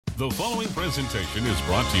The following presentation is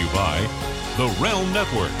brought to you by The Realm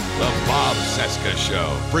Network. The Bob Cesca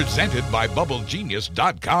Show, presented by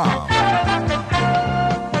BubbleGenius.com.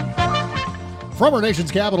 From our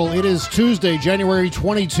nation's capital, it is Tuesday, January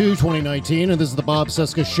 22, 2019, and this is the Bob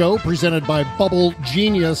Cesca Show, presented by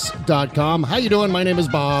BubbleGenius.com. How you doing? My name is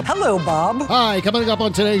Bob. Hello, Bob. Hi, coming up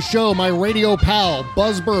on today's show, my radio pal,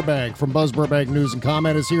 Buzz Burbank from Buzz Burbank News and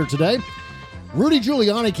Comment is here today. Rudy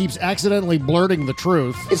Giuliani keeps accidentally blurting the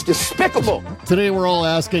truth. It's despicable. Today we're all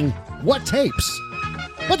asking, what tapes?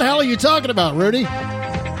 What the hell are you talking about, Rudy?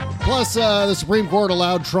 Plus, the Supreme Court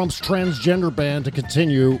allowed Trump's transgender ban to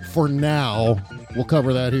continue for now. We'll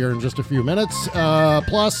cover that here in just a few minutes.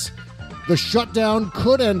 Plus, the shutdown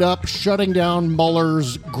could end up shutting down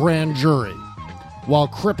Mueller's grand jury while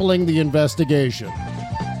crippling the investigation.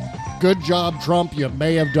 Good job, Trump. You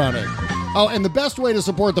may have done it. Oh, and the best way to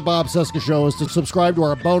support the Bob Cesca Show is to subscribe to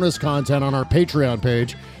our bonus content on our Patreon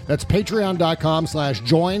page. That's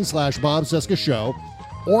patreon.com/join/Bob Cesca Show.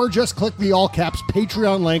 Or just click the all-caps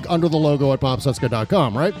Patreon link under the logo at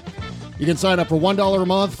bobcesca.com, right? You can sign up for $1 a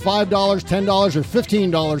month, $5, $10, or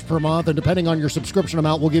 $15 per month, and depending on your subscription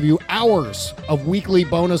amount, we'll give you hours of weekly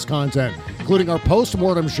bonus content, including our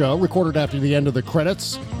post-mortem show, recorded after the end of the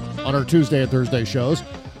credits on our Tuesday and Thursday shows,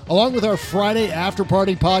 along with our Friday After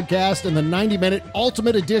Party podcast and the 90-minute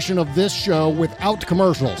ultimate edition of this show without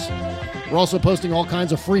commercials. We're also posting all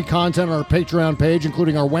kinds of free content on our Patreon page,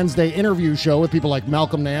 including our Wednesday interview show with people like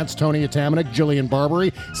Malcolm Nance, Tony Atamanuik, Jillian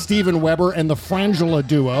Barbary, Steven Weber, and the Frangela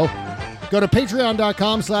Duo. Go to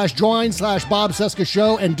patreon.com/join/Bob Cesca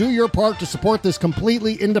Show and do your part to support this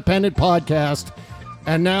completely independent podcast.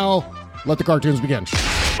 And now, let the cartoons begin.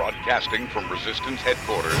 Broadcasting from Resistance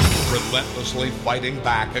headquarters, relentlessly fighting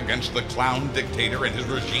back against the clown dictator and his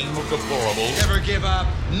regime of deplorables. Never give up,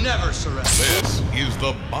 never surrender. This is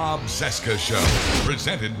the Bob Cesca Show,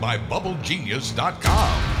 presented by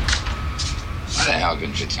BubbleGenius.com. Why the hell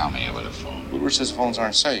didn't you tell me over the phone? Woodward says phones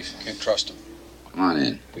aren't safe. Can't trust them. Come on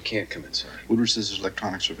in. We can't come in, sir. Woodward says there's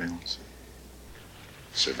electronic surveillance.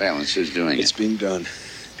 Surveillance is doing It's it. being done.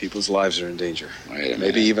 People's lives are in danger. Wait a minute.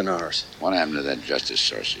 Maybe even ours. What happened to that justice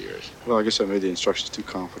source of yours? Well, I guess I made the instructions too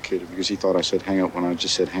complicated because he thought I said hang up when I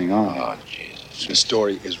just said hang on. Oh, Jesus. The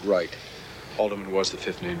story is right. Haldeman was the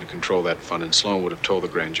fifth name to control that fund, and Sloan would have told the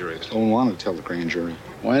grand jury that. Sloan wanted to tell the grand jury.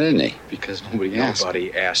 Why didn't he? Because nobody asked.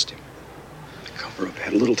 Nobody asked him. The cover-up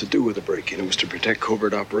had little to do with the break-in. It was to protect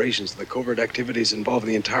covert operations. The covert activities involved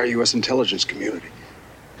the entire U.S. intelligence community.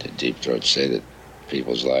 Did Deep Throat say that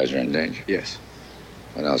people's lives are in danger? Yes.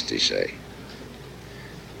 What else did he say?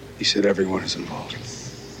 He said everyone is involved.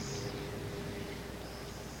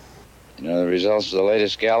 You know the results of the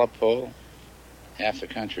latest Gallup poll? Half the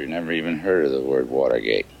country never even heard of the word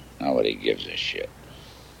Watergate. Nobody gives a shit.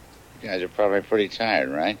 You guys are probably pretty tired,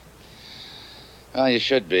 right? Well, you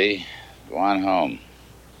should be. Go on home.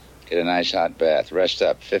 Get a nice hot bath. Rest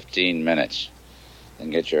up 15 minutes. Then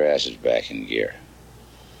get your asses back in gear.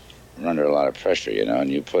 We're under a lot of pressure, you know,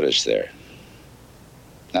 and you put us there.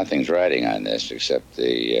 Nothing's riding on this except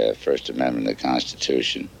the First Amendment of the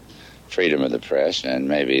Constitution, freedom of the press, and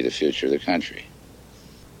maybe the future of the country.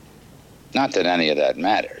 Not that any of that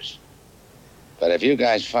matters. But if you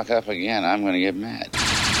guys fuck up again, I'm going to get mad.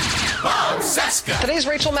 Bob Cesca. Today's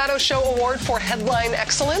Rachel Maddow Show Award for Headline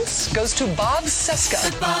Excellence goes to Bob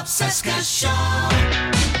Cesca. The Bob Cesca Show.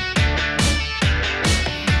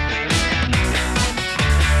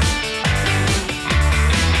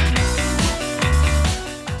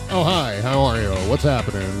 Oh, hi. How are you? What's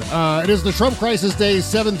happening? It is the Trump Crisis Day,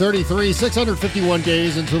 733, 651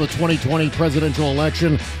 days until the 2020 presidential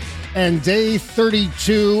election, and day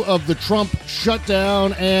 32 of the Trump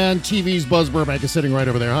shutdown, and TV's Buzz Burbank is sitting right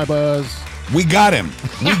over there. Hi, Buzz. We got him.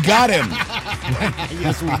 We got him.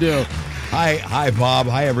 Yes, we do. Hi, Bob.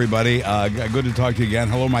 Hi, everybody. Good to talk to you again.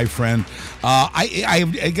 Hello, my friend.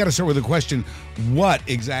 I got to start with a question. What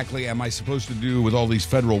exactly am I supposed to do with all these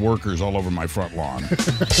federal workers all over my front lawn?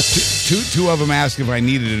 Two of them asked if I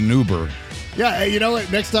needed an Uber. Yeah, you know what?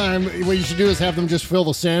 Next time, what you should do is have them just fill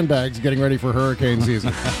the sandbags getting ready for hurricane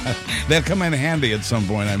season. They'll come in handy at some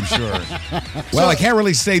point, I'm sure. Well, I can't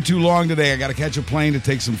really stay too long today. I got to catch a plane to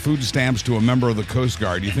take some food stamps to a member of the Coast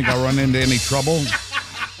Guard. Do you think I'll run into any trouble?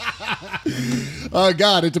 Oh,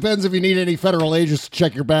 God, it depends if you need any federal agents to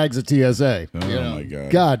check your bags at TSA. Oh, my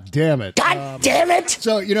God. God damn it. God damn it!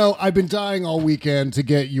 So, you know, I've been dying all weekend to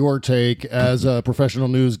get your take as a professional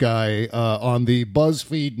news guy on the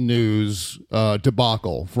BuzzFeed News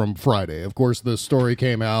debacle from Friday. Of course, the story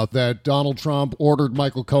came out that Donald Trump ordered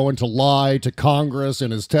Michael Cohen to lie to Congress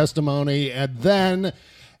in his testimony, and then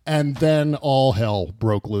And then all hell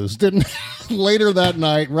broke loose, didn't later that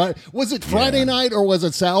night, right? Was it Friday night or was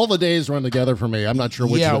it Saturday? All the days run together for me. I'm not sure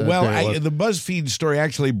which. Yeah, day well, it was. the BuzzFeed story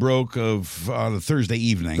actually broke on a Thursday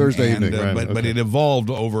evening. Right, but it evolved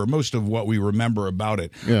over most of what we remember about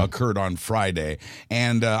it occurred on Friday.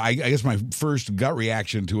 And I guess my first gut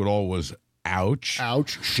reaction to it all was, ouch.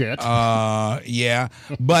 Ouch, shit. Yeah.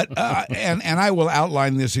 But, and I will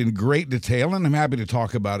outline this in great detail, and I'm happy to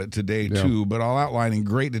talk about it today, too, but I'll outline in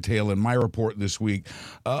great detail in my report this week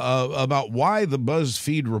about why the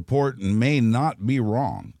BuzzFeed report may not be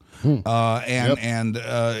wrong. At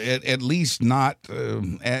least not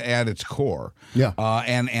at its core. Yeah.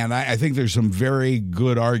 And I think there's some very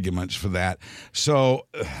good arguments for that. So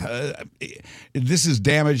this is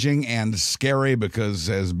damaging and scary because,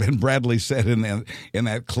 as Ben Bradley said in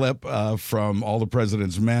that clip from All the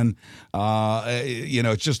President's Men,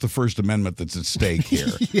 it's just the First Amendment that's at stake here.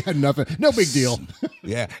 Yeah, nothing. No big deal.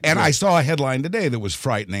 Yeah. And I saw a headline today that was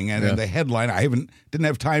frightening. And the headline, didn't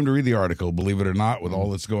have time to read the article, believe it or not, with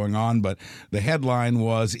all that's going on, but the headline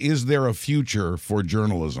was, "Is there a future for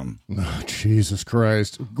journalism?" Oh, Jesus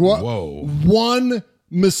Christ. Whoa. One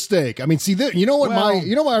mistake. I mean, see, you know what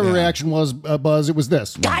my reaction was, Buzz? It was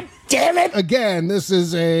this. God damn it! Again, this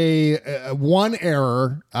is a one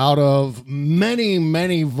error out of many,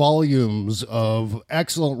 many volumes of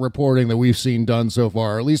excellent reporting that we've seen done so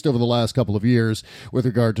far, at least over the last couple of years, with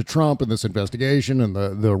regard to Trump and this investigation and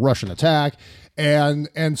the Russian attack.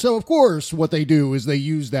 And so, of course, what they do is they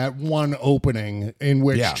use that one opening in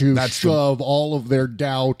which to shove all of their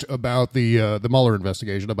doubt about the Mueller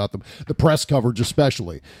investigation, about the press coverage,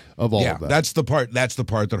 especially of all of that. That's the part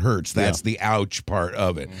that hurts. That's the ouch part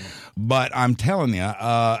of it. But I'm telling you,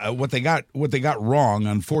 what they got wrong,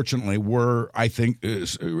 unfortunately, I think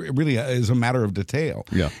really is a matter of detail.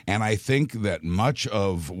 Yeah. And I think that much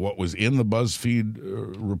of what was in the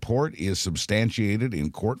BuzzFeed report is substantiated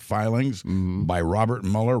in court filings by Robert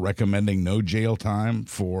Mueller recommending no jail time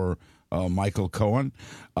for Michael Cohen,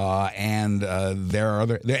 and there are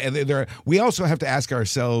other. We also have to ask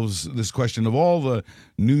ourselves this question: of all the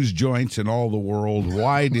news joints in all the world,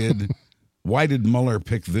 why did Mueller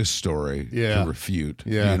pick this story to refute?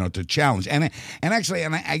 To challenge, and actually,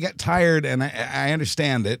 I get tired, and I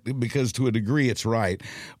understand it because to a degree it's right,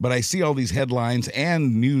 but I see all these headlines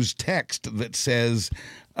and news text that says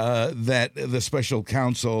that the special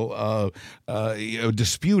counsel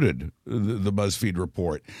disputed the BuzzFeed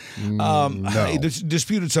report.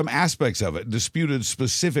 Disputed some aspects of it, disputed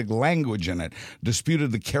specific language in it,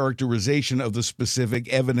 disputed the characterization of the specific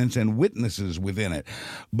evidence and witnesses within it.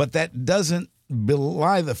 But that doesn't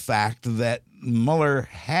belie the fact that Mueller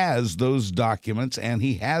has those documents and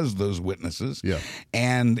he has those witnesses. Yeah.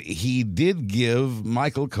 And he did give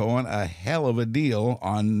Michael Cohen a hell of a deal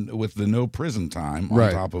with the no prison time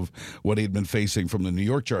on top of what he'd been facing from the New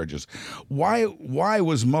York charges. Why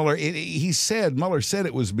was Mueller? Mueller said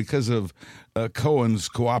it was because of Cohen's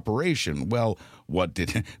cooperation. Well,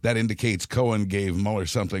 that indicates Cohen gave Mueller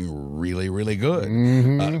something really, really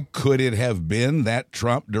good. Could it have been that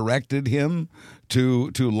Trump directed him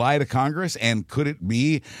to lie to Congress? And could it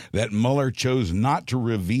be that Mueller chose not to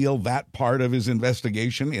reveal that part of his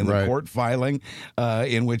investigation in the court filing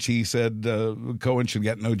in which he said Cohen should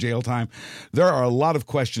get no jail time? There are a lot of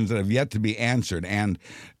questions that have yet to be answered, and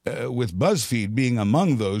with BuzzFeed being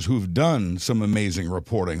among those who've done some amazing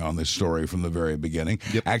reporting on this story from the very beginning,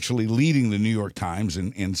 actually leading the New York Times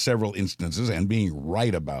in several instances and being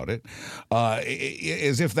right about it,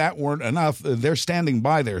 as if that weren't enough, they're standing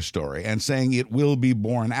by their story and saying it will be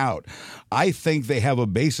borne out. I think they have a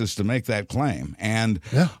basis to make that claim. And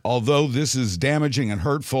although this is damaging and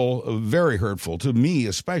hurtful, very hurtful to me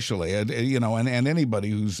especially, and anybody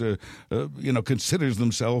who's considers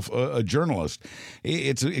themselves a journalist,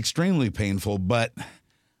 it's extremely painful, but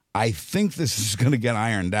I think this is going to get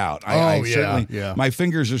ironed out. My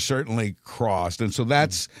fingers are certainly crossed, and so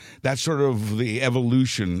that's sort of the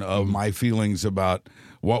evolution of my feelings about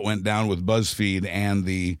what went down with BuzzFeed and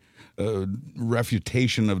the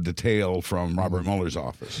refutation of detail from Robert Mueller's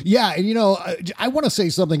office. Yeah, and I want to say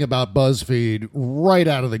something about BuzzFeed right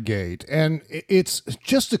out of the gate, and it's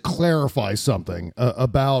just to clarify something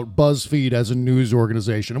about BuzzFeed as a news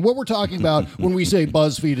organization. And what we're talking about when we say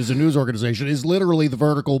BuzzFeed as a news organization is literally the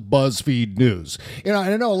vertical BuzzFeed News. And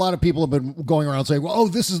I know a lot of people have been going around saying, well,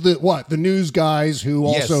 this is the news guys who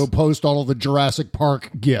also post all of the Jurassic Park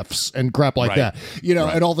GIFs and crap like that,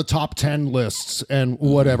 and all the top 10 lists and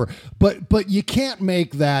whatever. But you can't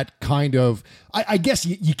make that kind of I guess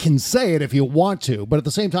you can say it if you want to, but at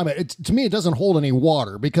the same time, to me, it doesn't hold any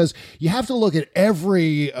water because you have to look at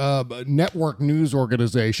every network news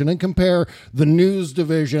organization and compare the news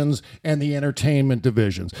divisions and the entertainment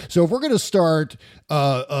divisions. So if we're going to start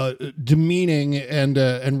demeaning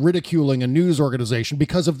and ridiculing a news organization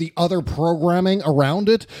because of the other programming around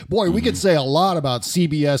it, boy, we could say a lot about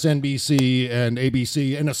CBS, NBC, and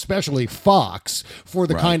ABC, and especially Fox for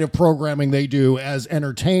the kind of programming they do as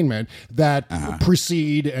entertainment that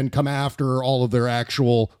precede and come after all of their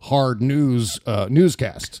actual hard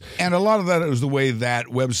newscasts. And a lot of that is the way that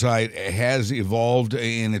website has evolved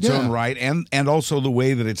in its own right, and also the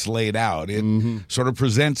way that it's laid out. It sort of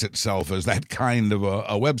presents itself as that kind of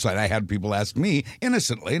a website. I had people ask me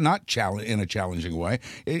innocently, not in a challenging way,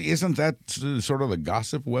 isn't that sort of a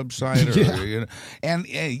gossip website? Or, you know? And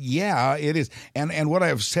yeah, it is. And what I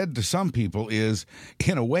have said to some people is,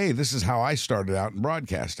 in a way, this is how I started out in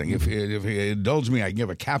broadcasting. If you indulge me, I can give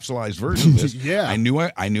a capsulized version of this. I knew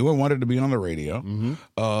I wanted to be on the radio.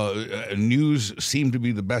 News seemed to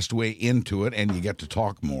be the best way into it, and you get to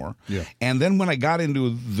talk more. And then when I got into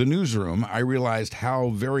the newsroom, I realized how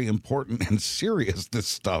very important and serious this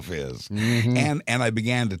stuff is. And I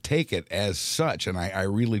began to take it as such, and I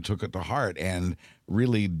really took it to heart and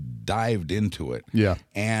really dived into it,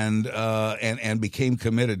 and became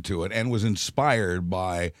committed to it, and was inspired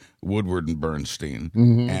by Woodward and Bernstein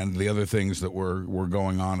and the other things that were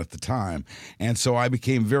going on at the time. And so I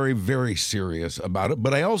became very, very serious about it.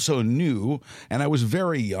 But I also knew, and I was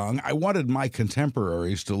very young, I wanted my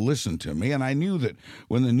contemporaries to listen to me, and I knew that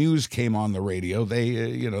when the news came on the radio,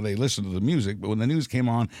 they listened to the music, but when the news came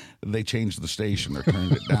on, they changed the station or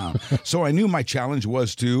turned it down. So I knew my challenge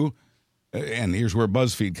was to, and here's where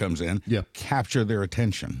BuzzFeed comes in, capture their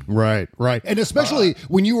attention. Right. And especially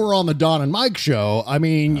when you were on the Don and Mike show, I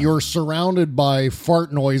mean, you're surrounded by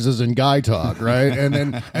fart noises and guy talk, right? And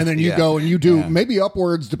then you go and you do maybe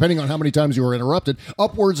upwards, depending on how many times you were interrupted,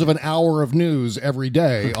 upwards of an hour of news every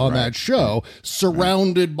day on that show,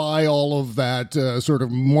 surrounded by all of that sort of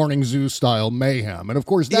morning zoo style mayhem. And of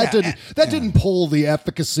course, that didn't pull the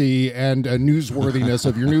efficacy and newsworthiness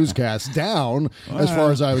of your newscast down, as far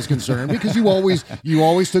as I was concerned. Because you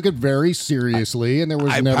always took it very seriously, and there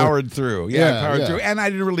was powered through. I powered through, and I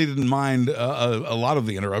really didn't mind a lot of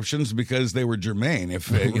the interruptions because they were germane.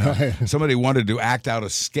 If somebody wanted to act out a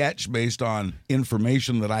sketch based on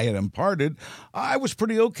information that I had imparted, I was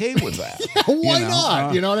pretty okay with that. Why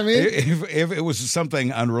not? You know what I mean? If it was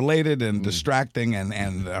something unrelated and distracting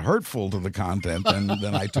and hurtful to the content,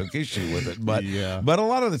 then I took issue with it. But a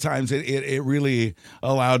lot of the times it really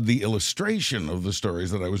allowed the illustration of the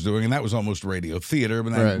stories that I was doing, and that was almost radio theater,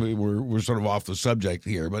 but we're sort of off the subject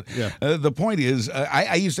here. But the point is,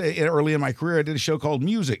 I used to, early in my career, I did a show called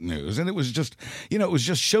Music News, and it was just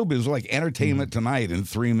showbiz. It was like Entertainment Tonight in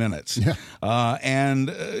 3 minutes.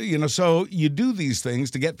 So you do these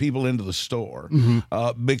things to get people into the store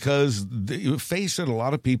because, face it, a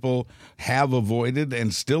lot of people have avoided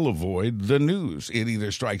and still avoid the news. It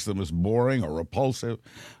either strikes them as boring or repulsive.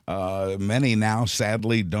 Many now,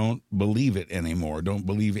 sadly, don't believe it anymore, don't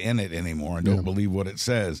believe in it anymore, and don't believe what it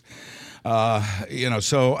says.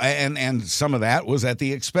 So and some of that was at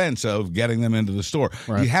the expense of getting them into the store.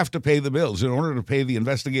 You have to pay the bills. In order to pay the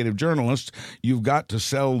investigative journalists, you've got to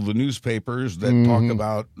sell the newspapers that talk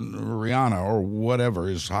about Rihanna or whatever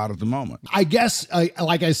is hot at the moment. I guess,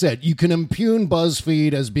 like I said, you can impugn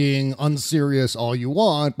BuzzFeed as being unserious all you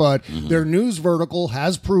want, but their news vertical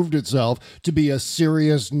has proved itself to be a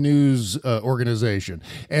serious news organization.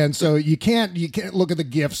 And so you can't look at the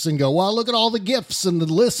gifts and go, well, look at all the gifts and the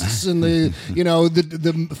lists and the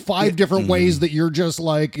the 5 different ways that you're just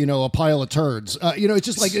like, a pile of turds. It's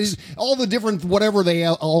just like all the different whatever they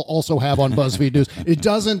also have on BuzzFeed News. It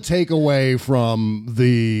doesn't take away from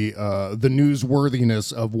the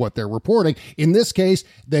newsworthiness of what they're reporting. In this case,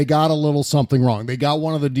 they got a little something wrong. They got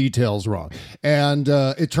one of the details wrong. And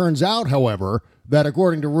it turns out, however, that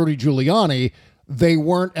according to Rudy Giuliani, they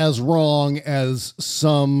weren't as wrong as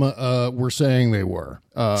some were saying they were.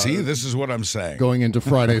 See, this is what I'm saying. Going into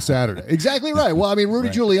Friday, Saturday. Exactly right. Well, I mean, Rudy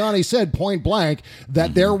Giuliani said point blank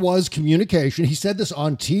that there was communication. He said this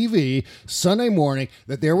on TV Sunday morning,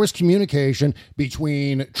 that there was communication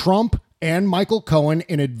between Trump and Michael Cohen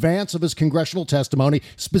in advance of his congressional testimony,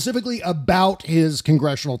 specifically about his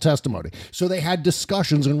congressional testimony. So they had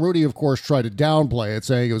discussions, and Rudy, of course, tried to downplay it,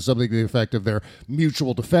 saying it was something to the effect of their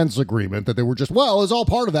mutual defense agreement, that they were just, well, it's all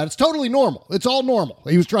part of that. It's totally normal. It's all normal.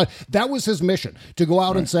 He was trying, that was his mission, to go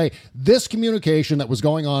out and say this communication that was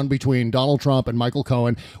going on between Donald Trump and Michael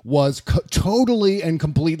Cohen was totally and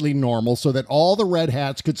completely normal, so that all the red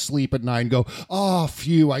hats could sleep at night and go, oh,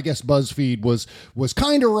 phew, I guess BuzzFeed was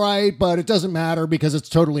kind of right, but it doesn't matter because it's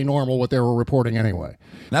totally normal what they were reporting anyway.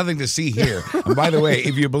 Nothing to see here. And by the way,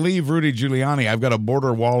 if you believe Rudy Giuliani, I've got a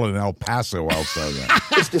border wall in El Paso outside that.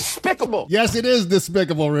 It's despicable. Yes, it is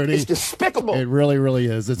despicable, Rudy. It's despicable. It really, really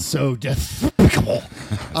is. It's so despicable.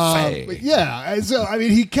 But yeah, so, I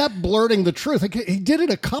mean, he kept blurting the truth. He did it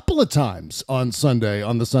a couple of times on Sunday,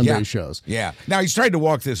 on the Sunday shows. Yeah. Now, he's tried to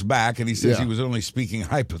walk this back, and he says he was only speaking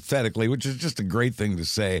hypothetically, which is just a great thing to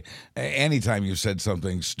say anytime you said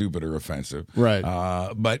something stupid or offensive. Right.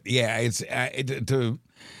 But yeah,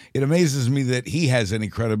 it amazes me that he has any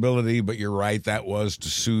credibility, but you're right, that was to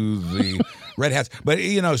soothe the red hats. But,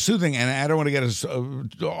 soothing, and I don't want to get us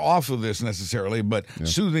off of this necessarily, but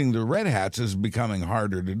soothing the red hats is becoming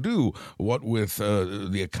harder to do, what with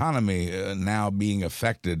the economy now being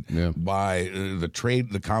affected by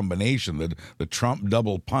the combination, the Trump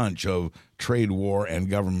double punch of trade war and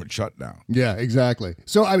government shutdown. Yeah, exactly.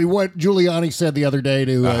 So, I mean, what Giuliani said the other day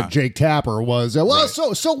to Jake Tapper was,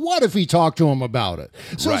 so what if he talked to him about it?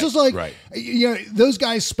 So it's just like, those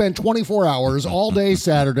guys spent 24 hours all day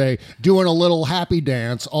Saturday doing a little happy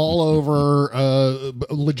dance all over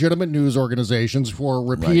legitimate news organizations for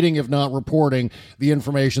repeating, if not reporting, the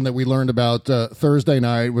information that we learned about Thursday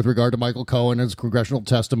night with regard to Michael Cohen and his congressional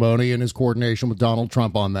testimony and his coordination with Donald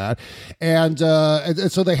Trump on that. And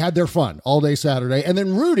so they had their fun all day Saturday. And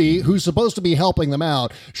then Rudy, who's supposed to be helping them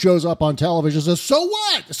out, shows up on television and says, so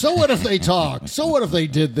what? So what if they talked? So what if they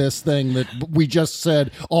did this thing that we just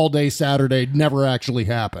said all day Saturday never actually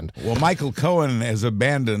happened? Well, Michael Cohen has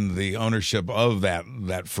abandoned the ownership of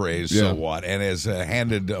that phrase, so what, and has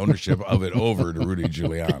handed ownership of it over to Rudy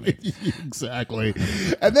Giuliani. Exactly.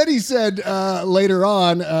 And then he said later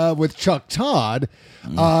on with Chuck Todd,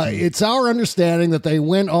 it's our understanding that they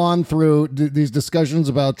went on through these discussions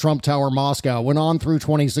about Trump Tower Moscow, went on through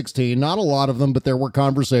 2016. Not a lot of them, but there were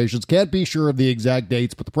conversations. Can't be sure of the exact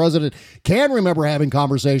dates, but the president can remember having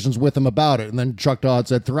conversations with him about it. And then Chuck Todd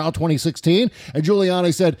said, throughout 2016? And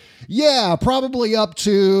Giuliani said, yeah, probably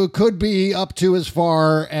could be up to as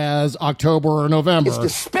far as October or November. It's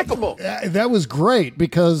despicable. That was great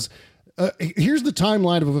because... here's the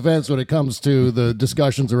timeline of events when it comes to the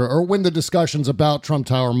discussions or when the discussions about Trump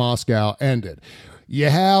Tower Moscow ended. You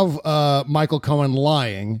have Michael Cohen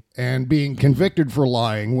lying and being convicted for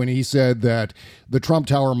lying when he said that the Trump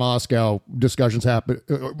Tower Moscow discussions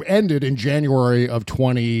ended in January of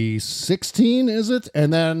 2016, is it?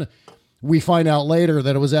 And then we find out later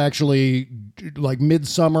that it was actually like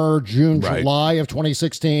midsummer, June, July of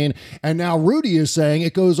 2016. And now Rudy is saying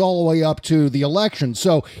it goes all the way up to the election.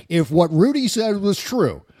 So if what Rudy said was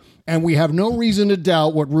true, and we have no reason to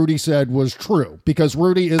doubt what Rudy said was true, because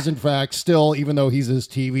Rudy is, in fact, still, even though he's his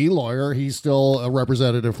TV lawyer, he's still a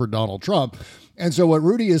representative for Donald Trump. And so what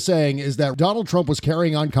Rudy is saying is that Donald Trump was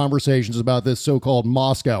carrying on conversations about this so-called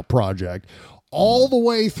Moscow project all the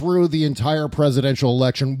way through the entire presidential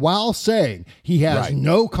election while saying he has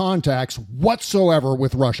no contacts whatsoever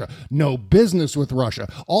with Russia, no business with Russia,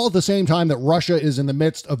 all at the same time that Russia is in the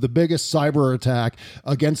midst of the biggest cyber attack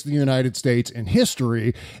against the United States in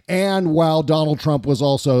history, and while Donald Trump was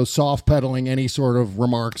also soft-pedaling any sort of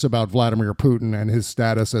remarks about Vladimir Putin and his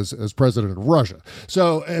status as president of Russia.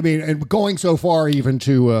 So, I mean, and going so far even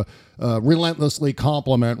to relentlessly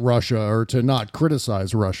compliment Russia or to not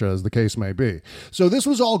criticize Russia, as the case may be. So this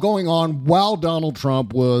was all going on while Donald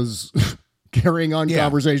Trump was carrying on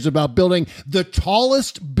conversations about building the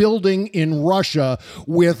tallest building in Russia,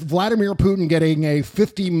 with Vladimir Putin getting a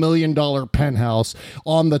 $50 million penthouse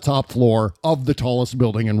on the top floor of the tallest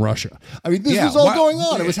building in Russia. I mean, this was all going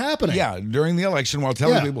on. It was happening. Yeah, during the election, while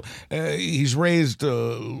telling people he's raised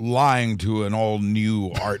lying to an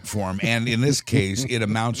all-new art form. And in this case, it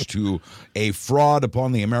amounts to a fraud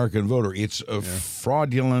upon the American voter. It's a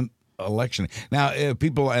fraudulent election. Now,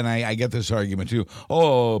 people, and I get this argument too,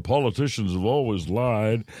 politicians have always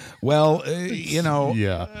lied. Well,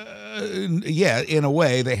 Yeah, in a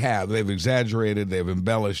way they have. They've exaggerated, they've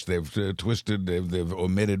embellished, they've twisted, they've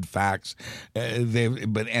omitted facts.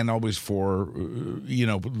 And always for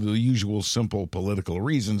the usual simple political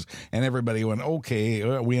reasons. And everybody went,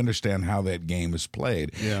 okay, we understand how that game is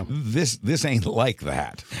played. Yeah. This ain't like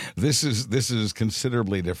that. This is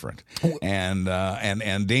considerably different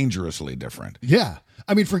and dangerously different. Yeah.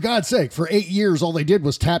 I mean, for God's sake, for 8 years, all they did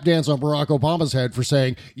was tap dance on Barack Obama's head for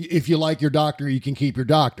saying, if you like your doctor, you can keep your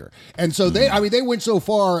doctor. And so they went so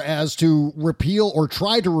far as to repeal or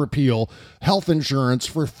try to repeal health insurance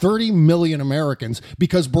for 30 million Americans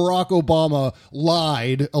because Barack Obama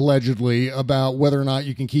lied, allegedly, about whether or not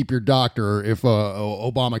you can keep your doctor if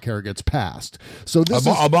Obamacare gets passed. So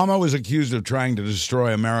Obama was accused of trying to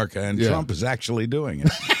destroy America, and Trump is actually doing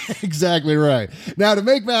it. Exactly right. Now, to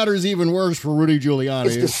make matters even worse for Rudy Giuliani,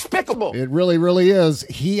 It's despicable. It really, really is.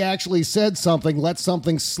 He actually said let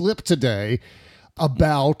something slip today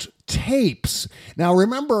about tapes. Now,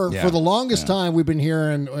 remember, for the longest time, we've been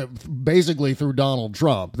hearing, basically through Donald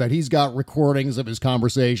Trump, that he's got recordings of his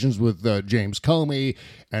conversations with James Comey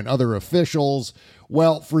and other officials.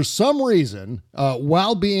 Well, for some reason,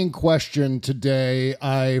 while being questioned today,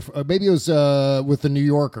 maybe it was with the New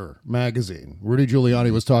Yorker magazine. Rudy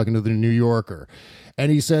Giuliani was talking to the New Yorker. And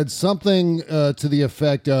he said something to the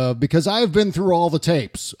effect of, because I've been through all the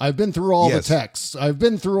tapes, I've been through all the texts, I've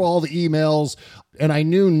been through all the emails, and I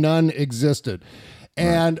knew none existed.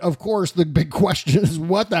 And, of course, the big question is,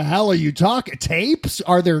 what the hell are you talking? Tapes?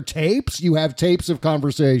 Are there tapes? You have tapes of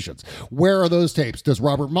conversations. Where are those tapes? Does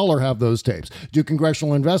Robert Mueller have those tapes? Do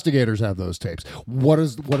congressional investigators have those tapes? What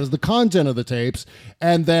is the content of the tapes?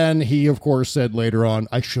 And then he, of course, said later on,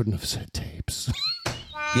 I shouldn't have said tapes.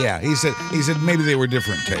 Yeah, he said maybe they were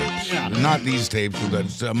different tapes, not these tapes, but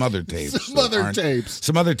some other tapes. Some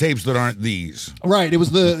other tapes that aren't these. Right. It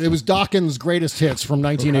was Dawkins' greatest hits from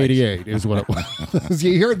 1988 is what it was.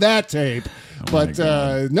 You heard that tape, but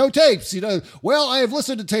no tapes. Well, I have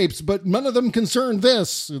listened to tapes, but none of them concern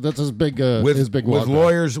this. That's his big with walk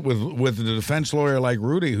lawyers with a defense lawyer like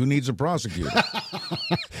Rudy, who needs a prosecutor.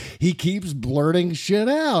 He keeps blurting shit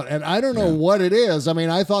out, and I don't know what it is. I mean,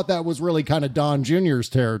 I thought that was really kind of Don Jr.'s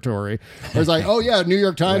territory. It was like, oh yeah, New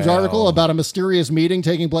York Times article about a mysterious meeting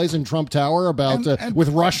taking place in Trump Tower about with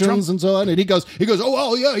Russians and so on. And he goes,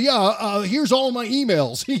 oh yeah. Here's all my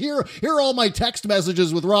emails. Here are all my text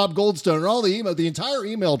messages with Rob Goldstone and all the entire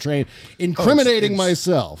email train incriminating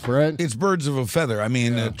myself. Right? It's birds of a feather. I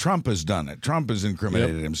mean, Trump has done it. Trump has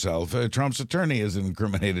incriminated himself. Trump's attorney has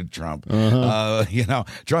incriminated Trump.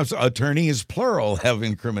 Trump's attorneys, plural, have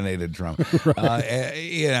incriminated Trump.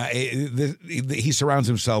 He surrounds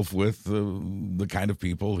himself with the kind of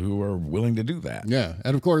people who are willing to do that. Yeah,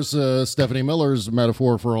 and of course, Stephanie Miller's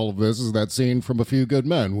metaphor for all of this is that scene from A Few Good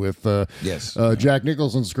Men with Jack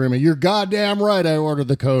Nicholson screaming, "You're goddamn right, I ordered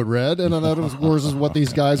the code red," and that, of course, is what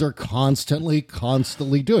these guys are constantly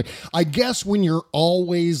doing. I guess when you're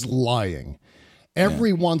always lying,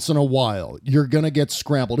 every once in a while, you're going to get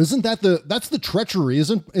scrambled. Isn't that that's the treachery,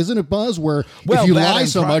 isn't it, Buzz? Where if you lie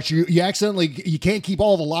so much, you you can't keep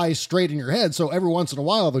all the lies straight in your head. So every once in a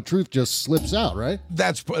while, the truth just slips out, right?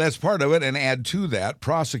 That's part of it. And add to that,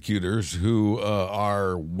 prosecutors who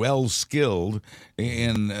are well skilled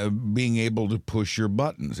in being able to push your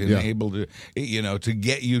buttons and able to, to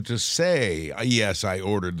get you to say, yes, I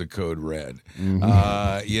ordered the code red.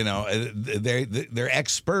 They're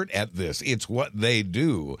expert at this. It's what they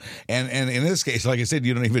do. And in this case, like I said,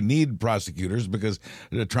 you don't even need prosecutors because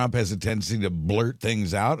Trump has a tendency to blurt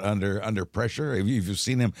things out under pressure. If you've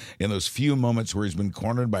seen him in those few moments where he's been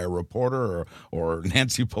cornered by a reporter or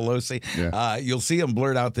Nancy Pelosi, you'll see him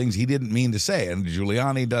blurt out things he didn't mean to say. And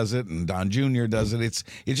Giuliani does it, and Don Jr. does it. It's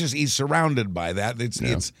just he's surrounded by that.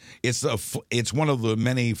 It's one of the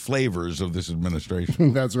many flavors of this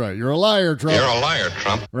administration. That's right. You're a liar, Trump. You're a liar,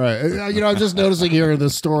 Trump. Right. I'm just noticing here in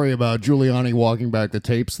this story about Giuliani walking back the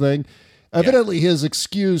tapes thing. Evidently, his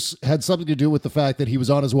excuse had something to do with the fact that he was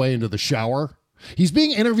on his way into the shower. He's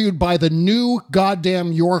being interviewed by the new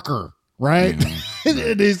goddamn Yorker, right?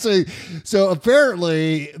 So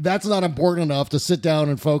apparently that's not important enough to sit down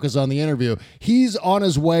and focus on the interview. He's on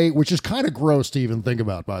his way, which is kind of gross to even think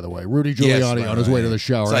about, by the way. Rudy Giuliani on his way to the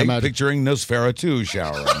shower. It's like picturing Nosferatu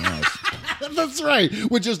showering. That's right.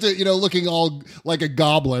 With just, looking all like a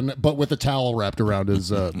goblin, but with a towel wrapped around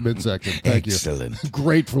his midsection. Thank you. Excellent.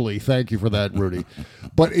 Gratefully. Thank you for that, Rudy.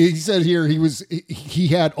 But he said here he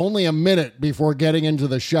had only a minute before getting into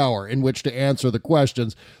the shower in which to answer the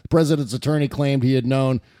questions. The president's attorney claimed he had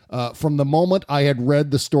known from the moment I had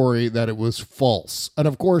read the story that it was false. And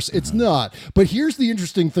of course, it's not. But here's the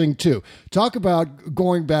interesting thing, too. Talk about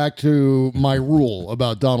going back to my rule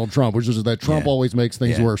about Donald Trump, which is that Trump always makes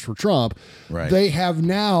things worse for Trump. Right. They have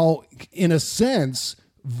now, in a sense,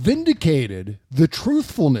 vindicated the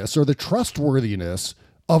truthfulness or the trustworthiness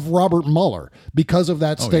of Robert Mueller because of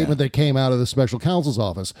that statement that came out of the special counsel's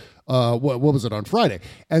office. What was it, on Friday?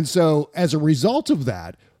 And so as a result of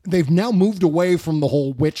that, they've now moved away from the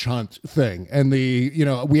whole witch hunt thing. And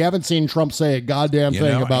we haven't seen Trump say a goddamn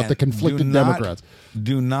thing about the conflicted Democrats.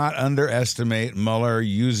 Do not underestimate Mueller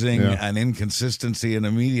using an inconsistency in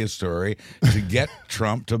a media story to get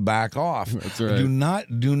Trump to back off. That's right.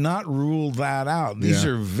 Do not rule that out. These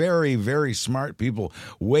are very, very smart people,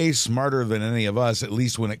 way smarter than any of us, at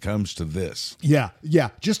least when it comes to this. Yeah.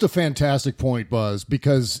 Just a fantastic point, Buzz,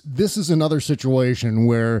 because this is another situation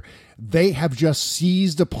where they have just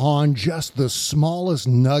seized upon just the smallest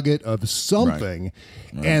nugget of something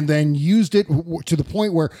and then used it to the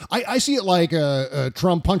point where I see it like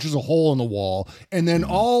Trump punches a hole in the wall and then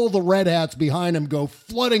all the red hats behind him go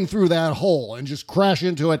flooding through that hole and just crash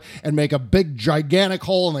into it and make a big gigantic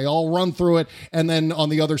hole, and they all run through it. And then on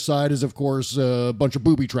the other side is, of course, a bunch of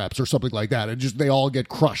booby traps or something like that. And just they all get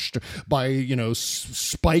crushed by,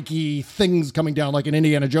 spiky things coming down like an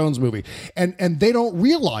Indiana Jones movie. And they don't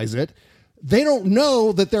realize it. They don't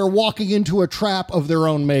know that they're walking into a trap of their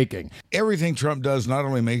own making. Everything Trump does not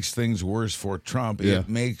only makes things worse for Trump, it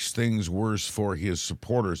makes things worse for his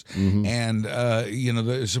supporters. And,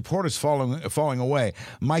 the support is falling away.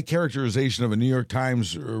 My characterization of a New York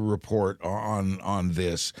Times report on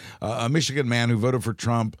this, a Michigan man who voted for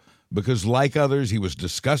Trump because, like others, he was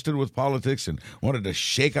disgusted with politics and wanted to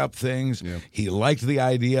shake up things. Yeah. He liked the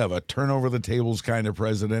idea of a turn-over-the-tables kind of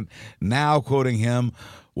president. Now, quoting him,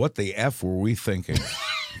 "What the F were we thinking?"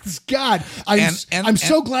 God, I'm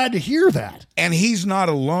so glad to hear that. And he's not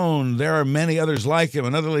alone. There are many others like him.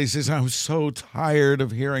 Another lady says, "I'm so tired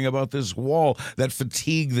of hearing about this wall." That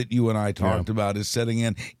fatigue that you and I talked about is setting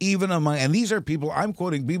in, even among, and these are people, I'm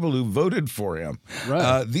quoting people who voted for him.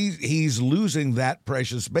 Right. He's losing that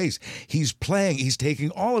precious base. He's taking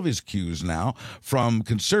all of his cues now from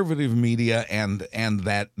conservative media and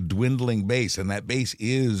that dwindling base, and that base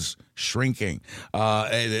is shrinking,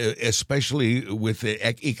 especially with the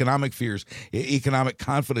economic fears. Economic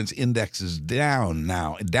confidence index is down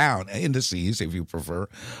now. Indices, if you prefer,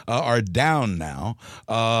 are down now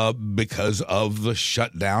because of the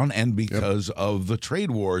shutdown and because of the trade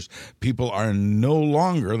wars. People are no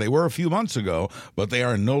longer, they were a few months ago, but they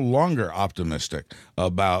are no longer optimistic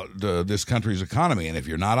about this country's economy. And if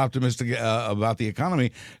you're not optimistic about the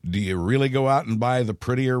economy, do you really go out and buy the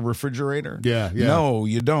prettier refrigerator? Yeah. No,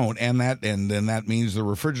 you don't. And then that means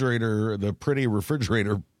the pretty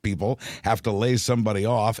refrigerator people have to lay somebody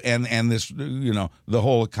off, and this, the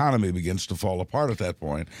whole economy begins to fall apart at that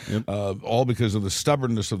point. All because of the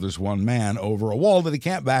stubbornness of this one man over a wall that he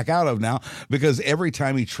can't back out of now, because every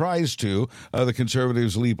time he tries to, the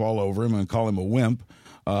conservatives leap all over him and call him a wimp.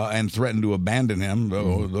 And threaten to abandon him,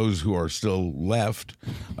 those who are still left.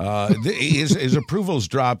 His approval's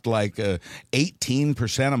dropped like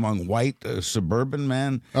 18% among white suburban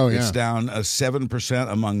men. Oh, yeah. It's down 7%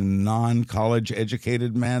 among non-college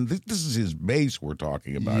educated men. This is his base we're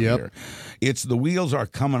talking about here. The wheels are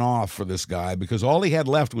coming off for this guy because all he had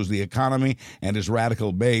left was the economy and his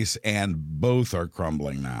radical base, and both are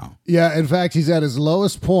crumbling now. Yeah, in fact, he's at his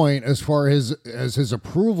lowest point as far as his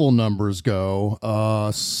approval numbers go.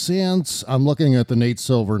 Since I'm looking at the Nate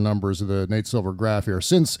Silver numbers, the Nate Silver graph here,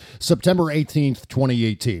 since September 18th,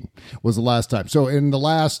 2018 was the last time. So in the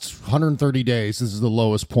last 130 days, this is the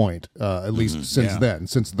lowest point, at least since then,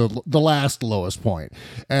 since the last lowest point.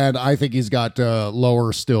 And I think he's got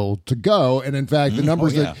lower still to go. And in fact, the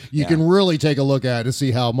numbers that you can really take a look at to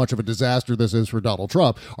see how much of a disaster this is for Donald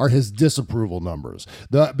Trump are his disapproval numbers.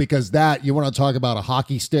 Because you want to talk about a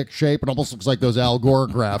hockey stick shape, it almost looks like those Al Gore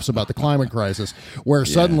graphs about the climate crisis, where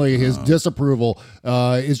suddenly his disapproval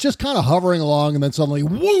is just kind of hovering along, and then suddenly,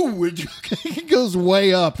 woo, it goes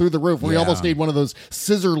way up through the roof, where you almost need one of those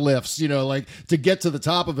scissor lifts, like to get to the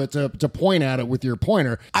top of it to point at it with your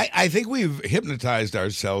pointer. I think we've hypnotized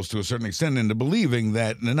ourselves to a certain extent into believing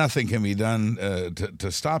that nothing can be done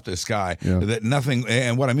to stop this guy. That nothing,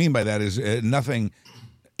 and what I mean by that is nothing.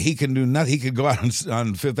 He can do nothing. He could go out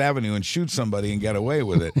on Fifth Avenue and shoot somebody and get away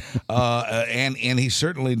with it. And he's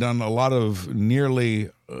certainly done a lot of nearly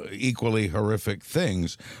equally horrific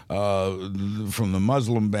things, from the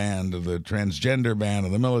Muslim ban to the transgender ban to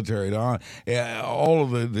the military to all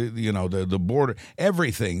of the border,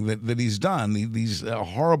 everything that he's done, these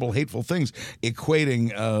horrible, hateful things, equating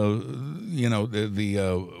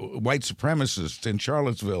the white supremacists in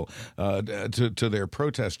Charlottesville to their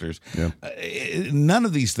protesters. Yeah. None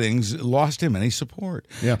of these things lost him any support.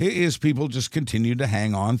 Yeah. His people just continued to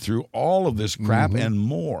hang on through all of this crap and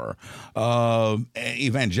more.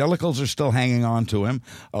 Evangelicals are still hanging on to him.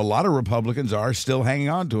 A lot of Republicans are still hanging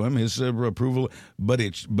on to him. His approval, but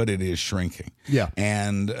it is shrinking. Yeah,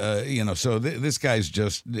 and so this guy's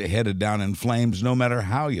just headed down in flames, no matter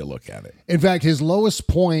how you look at it. In fact, his lowest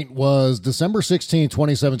point was December 16,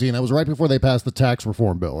 2017. That was right before they passed the tax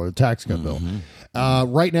reform bill or the tax cut bill.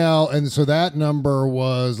 Right now, and so that number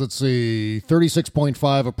was,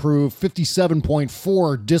 36.5 approve,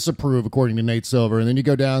 57.4 disapprove, according to Nate Silver. And then you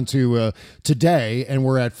go down to today, and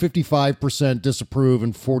we're at 55% disapprove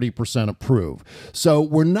and 40% approve. So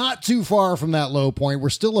we're not too far from that low point. We're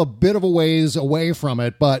still a bit of a ways away from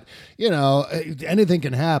it, but, anything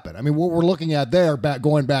can happen. I mean, what we're looking at there,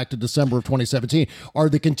 going back to December of 2017, are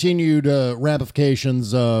the continued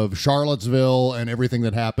ramifications of Charlottesville and everything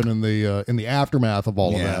that happened in the aftermath of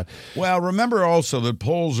all of that. Well, remember also that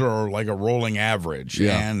polls are like a rolling average,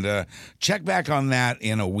 and check back on that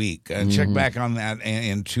in a week, check back on that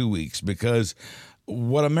in 2 weeks, because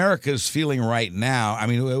what America is feeling right now, I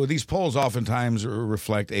mean, these polls oftentimes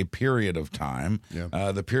reflect a period of time.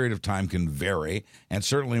 Yeah. The period of time can vary, and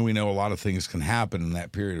certainly we know a lot of things can happen in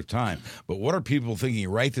that period of time. But what are people thinking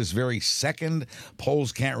right this very second?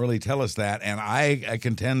 Polls can't really tell us that, and I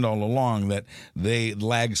contend all along that they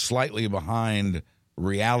lag slightly behind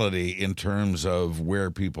reality in terms of where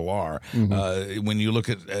people are. When you look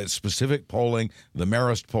at specific polling, the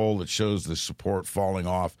Marist poll that shows the support falling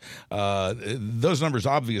off, those numbers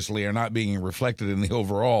obviously are not being reflected in the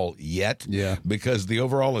overall yet, because the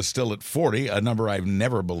overall is still at 40, a number I've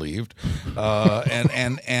never believed.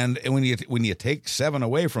 And when you take 7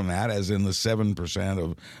 away from that, as in the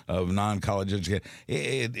 7% of non-college educated,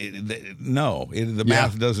 the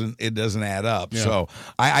math doesn't add up. Yeah. So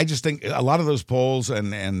I just think a lot of those polls,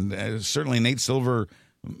 and certainly Nate Silver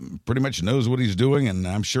pretty much knows what he's doing, and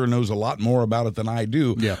I'm sure knows a lot more about it than I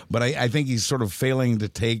do. Yeah. But I think he's sort of failing to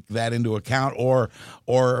take that into account, or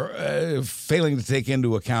failing to take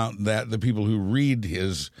into account that the people who read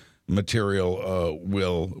his material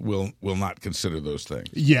will not consider those things.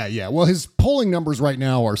 Yeah. Well, his polling numbers right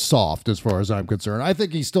now are soft as far as I'm concerned. I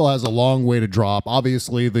think he still has a long way to drop.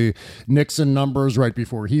 Obviously, the Nixon numbers right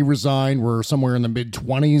before he resigned were somewhere in the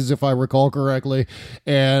mid-20s, if I recall correctly.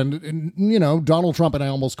 And Donald Trump, and I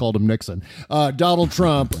almost called him Nixon, Donald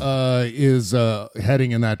Trump is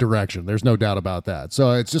heading in that direction. There's no doubt about that.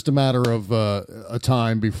 So it's just a matter of a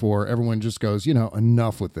time before everyone just goes,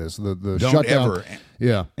 enough with this. The don't shutdown. Ever.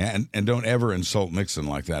 Yeah. And don't ever insult Nixon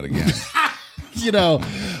like that again.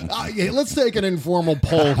 Let's take an informal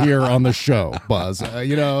poll here on the show, Buzz.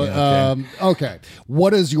 Okay.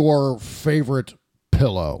 What is your favorite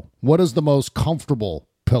pillow? What is the most comfortable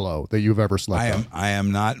pillow that you've ever slept on? I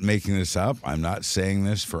am not making this up. I'm not saying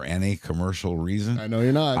this for any commercial reason. I know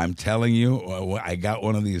you're not. I'm telling you, I got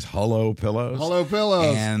one of these Hullo pillows. Hullo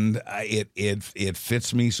pillows. And it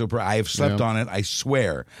fits me so I have slept on it. I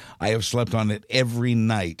swear. I have slept on it every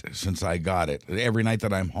night since I got it. Every night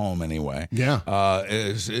that I'm home anyway. Yeah.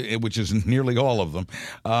 Which is nearly all of them.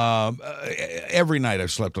 Every night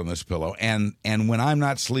I've slept on this pillow. And when I'm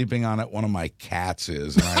not sleeping on it, one of my cats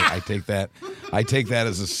is. And I take that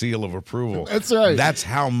as a seal of approval. That's right.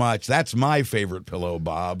 That's my favorite pillow,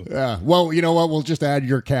 Bob. Yeah. Well, you know what? We'll just add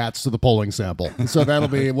your cats to the polling sample. So that'll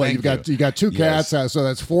be what you got 2 cats, so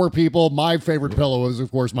that's 4 people. My favorite pillow is,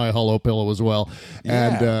 of course, my Hullo pillow as well.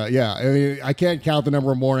 And I can't count the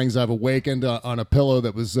number of mornings I've awakened on a pillow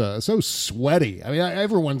that was so sweaty. I mean,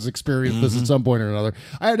 everyone's experienced this at some point or another.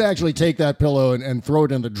 I had to actually take that pillow and throw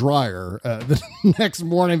it in the dryer the next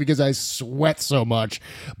morning because I sweat so much.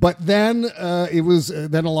 But then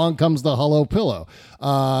then along comes the Hullo pillow.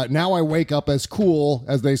 Now I wake up as cool,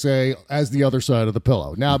 as they say, as the other side of the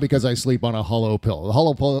pillow. Now because I sleep on a Hullo pillow. The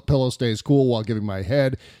Hullo pillow stays cool while giving my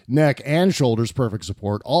head, neck, and shoulders perfect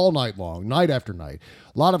support all night long, night after night.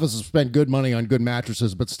 A lot of us have spent good money on good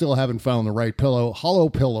mattresses, but still haven't found the right pillow. Hullo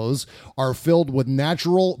pillows are filled with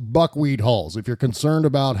natural buckwheat hulls. If you're concerned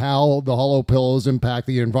about how the Hullo pillows impact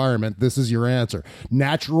the environment, this is your answer.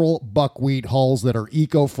 Natural buckwheat hulls that are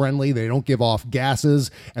eco-friendly. They don't give give off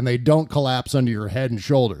gases, and they don't collapse under your head and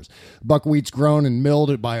shoulders. Buckwheat's grown and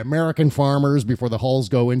milled by American farmers before the hulls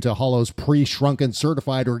go into Hollow's pre-shrunken,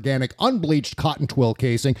 certified organic, unbleached cotton twill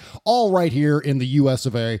casing, all right here in the US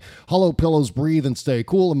of A. Hollow pillows breathe and stay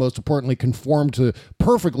cool, and most importantly, conform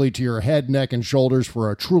perfectly to your head, neck, and shoulders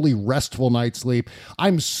for a truly restful night's sleep.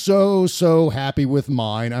 I'm so happy with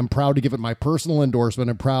mine. I'm proud to give it my personal endorsement.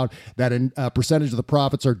 I'm proud that a percentage of the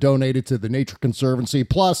profits are donated to the Nature Conservancy.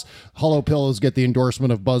 Plus, Hollow pillows get the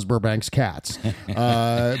endorsement of Buzz Burbank's cats.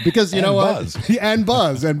 Because you know what?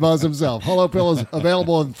 Buzz. and Buzz himself. Hollow pillows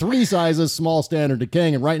available in 3 sizes, small, standard, to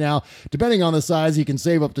king. And right now, depending on the size, you can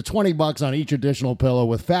save up to $20 on each additional pillow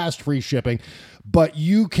with fast, free shipping. But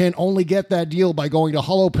you can only get that deal by going to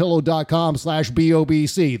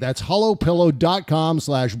hollowpillow.com/BOBC. That's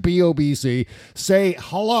hollowpillow.com/BOBC. Say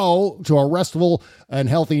hello to a restful and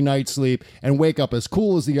healthy night's sleep and wake up as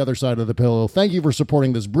cool as the other side of the pillow. Thank you for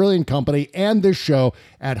supporting this brilliant company and this show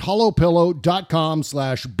at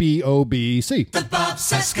hollowpillow.com/BOBC. The Bob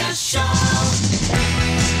Cesca Show.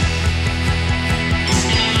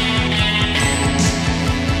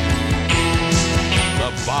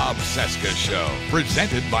 Bob Cesca Show,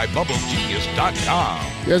 presented by BubbleGenius.com.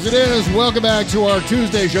 Yes, it is. Welcome back to our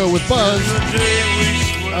Tuesday show with Buzz.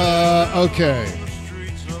 Okay.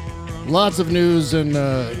 Lots of news and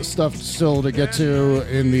stuff still to get to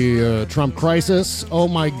in the Trump crisis. Oh,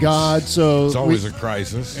 my God. So It's always a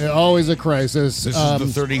crisis. Always a crisis. This is the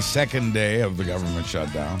 32nd day of the government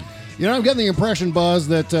shutdown. You know, I'm getting the impression, Buzz,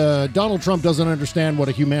 that Donald Trump doesn't understand what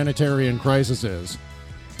a humanitarian crisis is.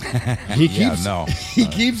 He keeps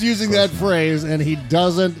keeps using that phrase, and he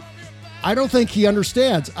doesn't. I don't think he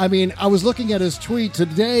understands. I mean, I was looking at his tweet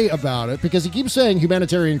today about it because he keeps saying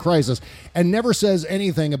humanitarian crisis and never says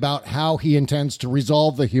anything about how he intends to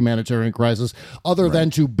resolve the humanitarian crisis other than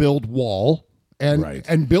to build wall.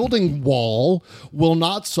 And building wall will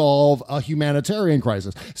not solve a humanitarian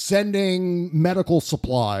crisis. Sending medical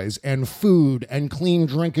supplies and food and clean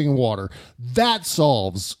drinking water, that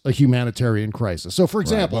solves a humanitarian crisis. So, for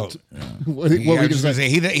example, he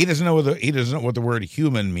doesn't know what the word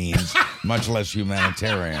human means, much less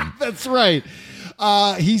humanitarian. That's right.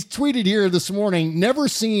 He's tweeted here this morning, never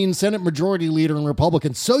seen Senate Majority Leader and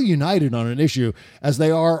Republicans so united on an issue as they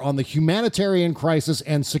are on the humanitarian crisis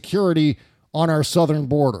and security on our southern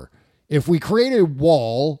border. If we create a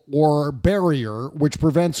wall or barrier which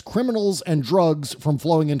prevents criminals and drugs from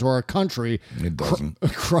flowing into our country, it doesn't.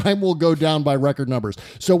 Crime will go down by record numbers.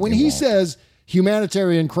 So when he says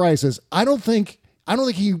humanitarian crisis, I don't think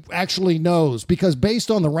he actually knows, because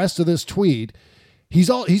based on the rest of this tweet, he's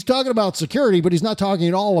talking about security, but he's not talking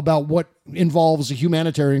at all about what involves a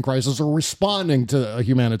humanitarian crisis or responding to a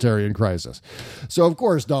humanitarian crisis. So, of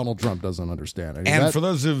course, Donald Trump doesn't understand it. And for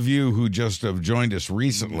those of you who just have joined us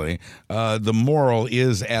recently, the moral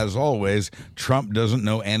is, as always, Trump doesn't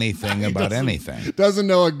know anything about anything. Doesn't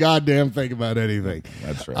know a goddamn thing about anything.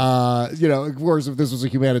 That's right. Of course, if this was a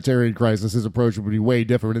humanitarian crisis, his approach would be way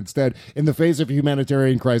different. Instead, in the face of a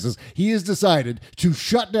humanitarian crisis, he has decided to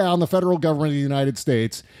shut down the federal government of the United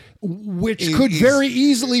States, which could very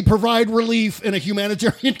easily provide relief in a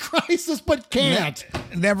humanitarian crisis, but can't.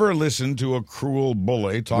 Never listen to a cruel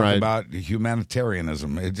bully talk about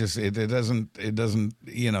humanitarianism. It doesn't.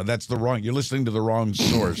 That's the wrong. You're listening to the wrong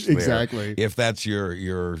source. Exactly. If that's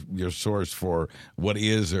your source for what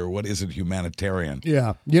is or what isn't humanitarian.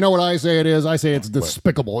 Yeah. You know what I say it is? I say it's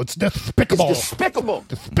despicable. It's despicable. It's despicable.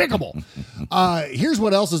 Despicable. Here's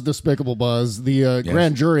what else is despicable, Buzz. The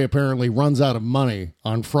grand jury apparently runs out of money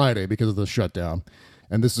on Friday because of the shutdown.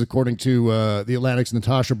 And this is according to The Atlantic's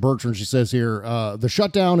Natasha Bertrand. She says here, the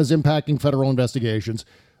shutdown is impacting federal investigations.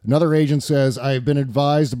 Another agent says, I have been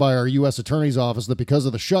advised by our U.S. Attorney's Office that because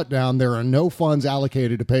of the shutdown, there are no funds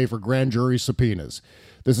allocated to pay for grand jury subpoenas.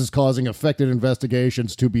 This is causing affected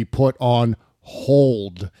investigations to be put on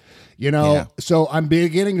hold. So I'm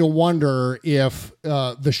beginning to wonder if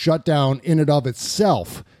the shutdown in and of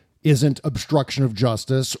itself isn't obstruction of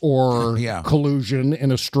justice or collusion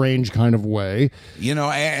in a strange kind of way.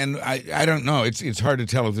 And I don't know. It's hard to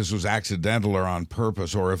tell if this was accidental or on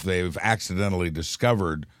purpose, or if they've accidentally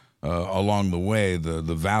discovered along the way the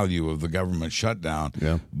value of the government shutdown.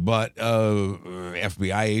 Yeah. But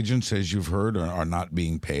FBI agents, as you've heard, are not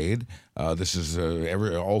being paid. This is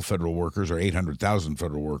all federal workers, or 800,000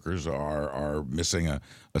 federal workers, are missing a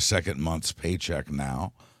second month's paycheck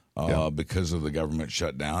now. because of the government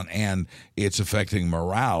shutdown, and it's affecting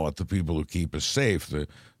morale at the people who keep us safe.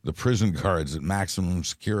 The prison guards at maximum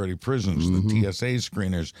security prisons, the TSA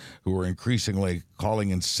screeners who are increasingly calling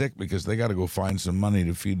in sick because they got to go find some money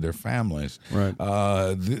to feed their families. Right.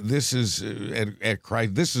 This is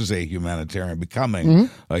this is a humanitarian becoming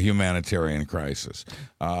a humanitarian crisis,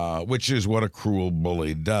 which is what a cruel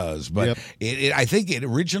bully does. But I think it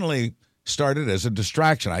originally started as a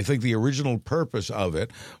distraction. I think the original purpose of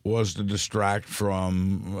it was to distract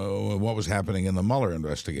from what was happening in the Mueller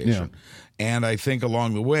investigation. Yeah. And I think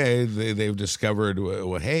along the way, they've discovered,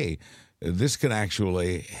 hey, this can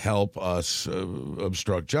actually help us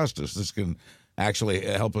obstruct justice. This can actually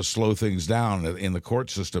help us slow things down in the court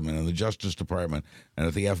system and in the Justice Department and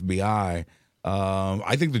at the FBI.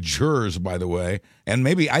 I think the jurors, by the way, and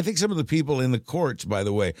maybe I think some of the people in the courts, by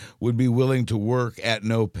the way, would be willing to work at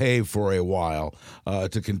no pay for a while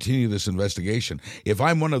to continue this investigation. If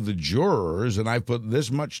I'm one of the jurors and I put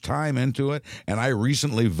this much time into it, and I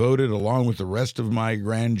recently voted along with the rest of my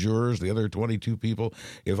grand jurors, the other 22 people,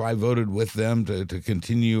 if I voted with them to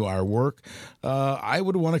continue our work, I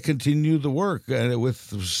would want to continue the work with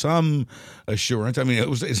some assurance. I mean,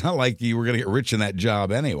 it's not like you were going to get rich in that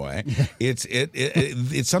job anyway.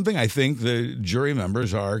 It's something I think the jury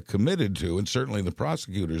members are committed to, and certainly the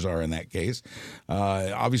prosecutors are in that case.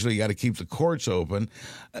 Obviously, you got to keep the courts open.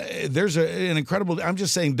 There's an incredible. I'm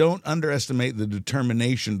just saying, don't underestimate the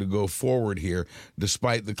determination to go forward here,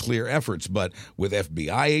 despite the clear efforts. But with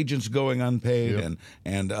FBI agents going unpaid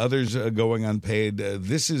and others going unpaid,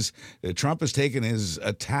 Trump has taken his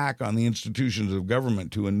attack on the institutions of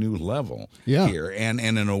government to a new level here, and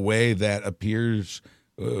in a way that appears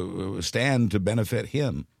stand to benefit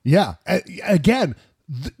him. Yeah. Again,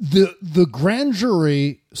 the grand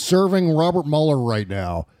jury serving Robert Mueller right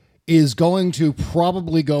now is going to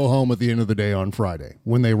probably go home at the end of the day on Friday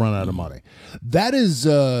when they run out of money. That is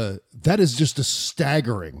just a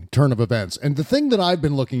staggering turn of events. And the thing that I've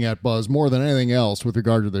been looking at, Buzz, more than anything else with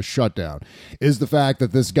regard to this shutdown is the fact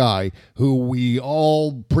that this guy, who we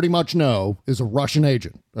all pretty much know is a Russian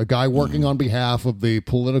agent, a guy working on behalf of the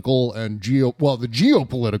political and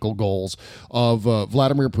geopolitical goals of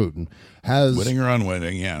Vladimir Putin, has winning or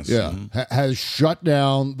unwitting, yes, has shut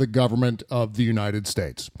down the government of the United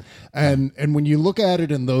States. And when you look at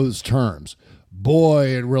it in those terms,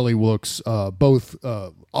 boy, it really looks both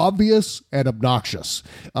obvious and obnoxious,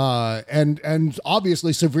 and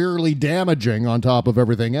obviously severely damaging on top of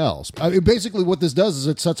everything else. I mean, basically what this does is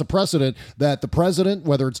it sets a precedent that the president,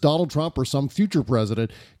 whether it's Donald Trump or some future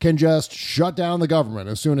president, can just shut down the government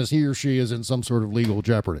as soon as he or she is in some sort of legal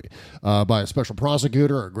jeopardy by a special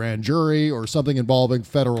prosecutor or a grand jury or something involving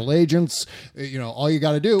federal agents. All you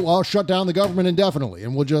got to do, I'll shut down the government indefinitely,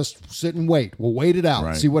 and we'll just sit and wait. We'll wait it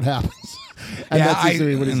out, see what happens. And that's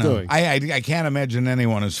basically what he's doing. I can't imagine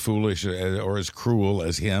anyone as foolish or as cruel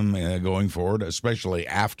as him going forward, especially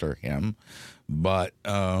after him. But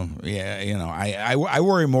I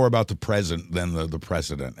worry more about the present than the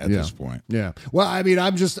precedent at this point. Yeah. Well, I mean,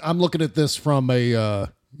 I'm looking at this from a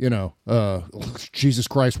Jesus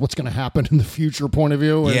Christ, what's going to happen in the future point of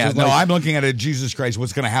view? And I'm looking at it, Jesus Christ,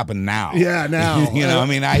 what's going to happen now? Yeah, now. I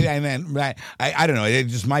mean, I don't know.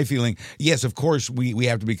 It's just my feeling. Yes, of course, we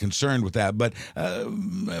have to be concerned with that. But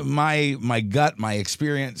my gut, my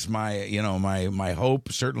experience, my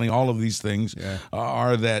hope, certainly all of these things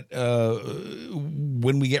are that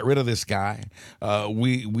when we get rid of this guy,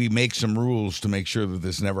 we make some rules to make sure that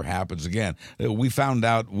this never happens again. We found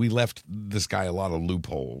out we left this guy a lot of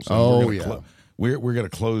loopholes. We're going to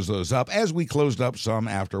close those up, as we closed up some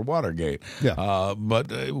after Watergate.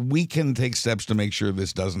 But we can take steps to make sure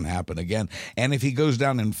this doesn't happen again. And if he goes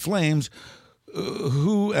down in flames,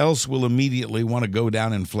 who else will immediately want to go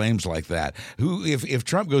down in flames like that? If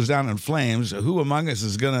Trump goes down in flames, who among us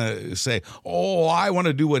is going to say, "Oh, I want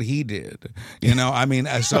to do what he did"? I mean,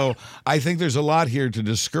 so I think there's a lot here to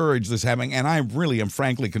discourage this happening, and I really am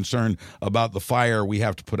frankly concerned about the fire we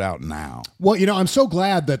have to put out now. Well, I'm so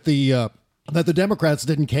glad that the Democrats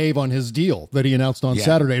didn't cave on his deal that he announced on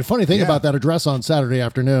Saturday. The funny thing about that address on Saturday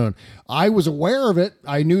afternoon, I was aware of it.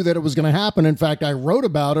 I knew that it was going to happen. In fact, I wrote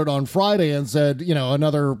about it on Friday and said,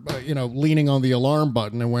 another, leaning on the alarm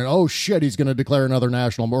button, and went, oh shit, he's going to declare he's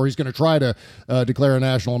going to try to declare a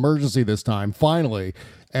national emergency this time, finally.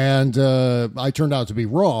 And I turned out to be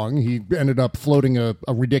wrong. He ended up floating a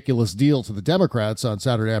ridiculous deal to the Democrats on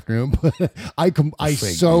Saturday afternoon. But I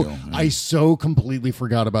so completely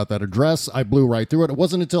forgot about that address. I blew right through it. It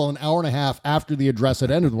wasn't until an hour and a half after the address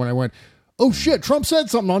had ended when I went, oh shit, Trump said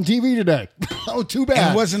something on TV today. Oh, too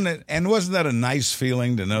bad. And wasn't that a nice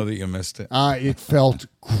feeling to know that you missed it? It felt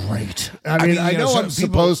great. I mean, I know I'm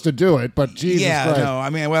supposed to do it, but Jesus Christ. No, I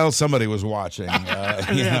mean, well, somebody was watching,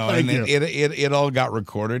 it all got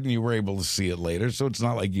recorded, and you were able to see it later. So it's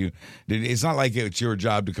not like it's your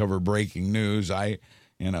job to cover breaking news. I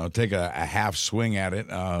take a half swing at it,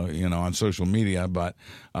 on social media, but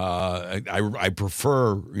I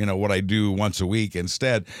prefer, what I do once a week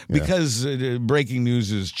instead, because breaking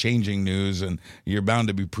news is changing news, and you're bound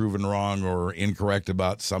to be proven wrong or incorrect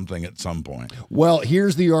about something at some point. Well,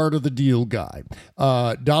 here's the art of the deal guy.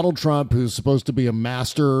 Donald Trump, who's supposed to be a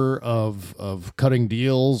master of cutting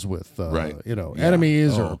deals with,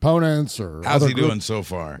 enemies or opponents or how's he doing so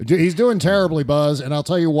far? He's doing terribly, Buzz, and I'll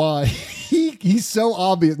tell you why. He's so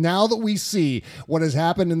obvious now that we see what has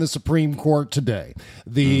happened in the Supreme Court today.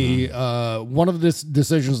 The one of the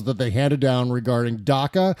decisions that they handed down regarding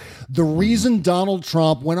DACA. The reason Donald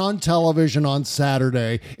Trump went on television on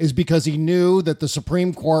Saturday is because he knew that the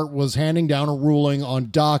Supreme Court was handing down a ruling on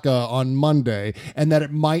DACA on Monday, and that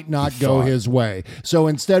it might not go his way. So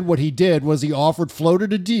instead, what he did was he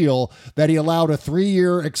floated a deal that he allowed a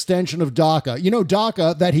 3-year extension of DACA.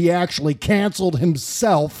 DACA that he actually canceled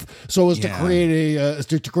himself so as to create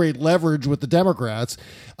to create leverage with the Democrats.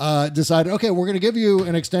 Decided, okay, we're going to give you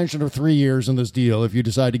an extension of 3 years in this deal if you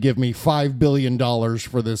decide to give me $5 billion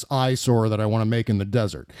for this eyesore that I want to make in the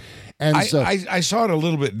desert. And I saw it a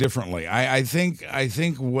little bit differently. I think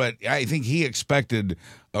he expected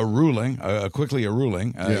a ruling, quickly a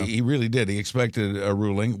ruling. He really did. He expected a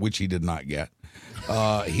ruling, which he did not get.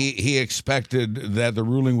 He expected that the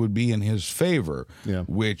ruling would be in his favor,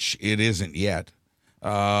 which it isn't yet.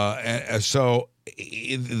 So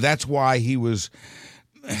that's why he was.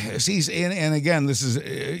 And again, this is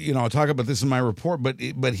I'll talk about this in my report, but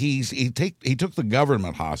he took the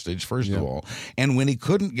government hostage first of all, and when he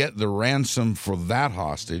couldn't get the ransom for that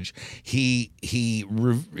hostage, he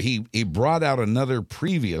brought out another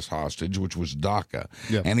previous hostage, which was DACA,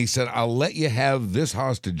 and he said, "I'll let you have this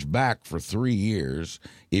hostage back for 3 years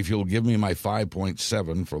if you'll give me my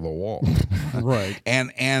 5.7 for the wall." Right.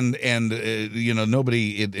 And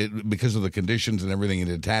nobody because of the conditions and everything it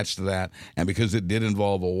attached to that, and because it did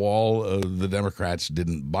involve a wall, the Democrats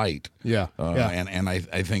didn't bite. And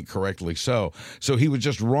I think correctly so. So he was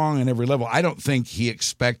just wrong on every level. I don't think he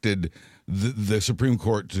expected the Supreme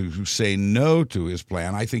Court to say no to his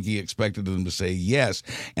plan. I think he expected them to say yes.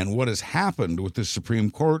 And what has happened with this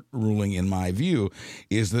Supreme Court ruling, in my view,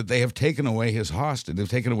 is that they have taken away his hostage. They've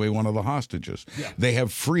taken away one of the hostages. They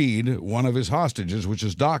have freed one of his hostages, which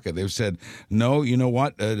is DACA. They've said, no, you know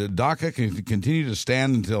what? DACA can continue to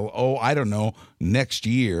stand until, next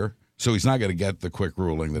year. So he's not going to get the quick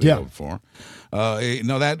ruling that he hoped for. We're going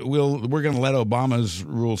to let Obama's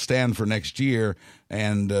rule stand for next year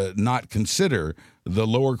and not consider the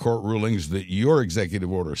lower court rulings that your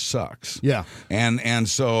executive order sucks. And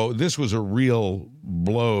so this was a real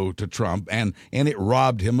blow to Trump, and it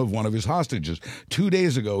robbed him of one of his hostages. 2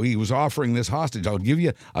 days ago, he was offering this hostage. I'll give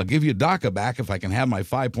you DACA back if I can have my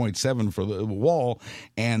 5.7 for the wall.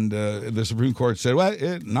 And the Supreme Court said, well,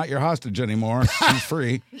 not your hostage anymore. She's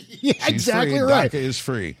free. She's exactly free. right. DACA is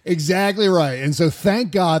free. Exactly right. And so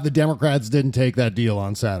thank God the Democrats didn't take that deal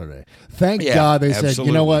on Saturday. Thank God they said,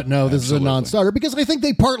 you know what? No, this is a non-starter, because I think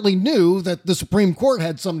they partly knew that the Supreme Court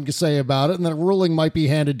had something to say about it, and that a ruling might be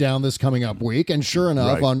handed down this coming up week. And sure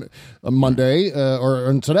enough, on Monday, or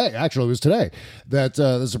on today, actually it was today, that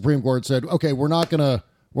the Supreme Court said, okay, we're not going to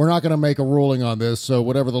make a ruling on this, so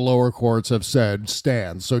whatever the lower courts have said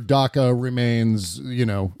stands. So DACA remains,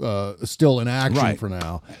 still in action for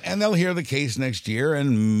now. And they'll hear the case next year,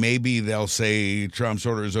 and maybe they'll say Trump's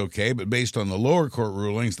order is okay, but based on the lower court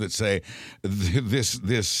rulings that say this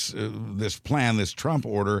plan, this Trump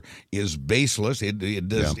order, is baseless.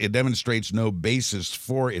 It demonstrates no basis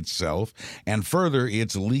for itself, and further,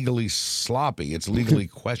 it's legally sloppy. It's legally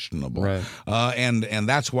questionable, and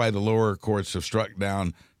that's why the lower courts have struck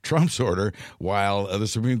down Trump's order, while the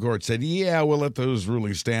Supreme Court said, we'll let those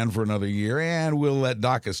rulings stand for another year, and we'll let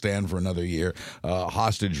DACA stand for another year,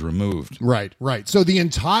 hostage removed. Right. So the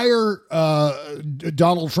entire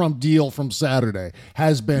Donald Trump deal from Saturday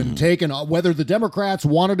has been taken, whether the Democrats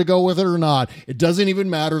wanted to go with it or not, it doesn't even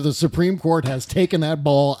matter. The Supreme Court has taken that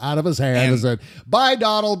ball out of his hand and said, bye,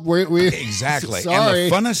 Donald. We exactly. Sorry.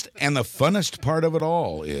 And the funnest part of it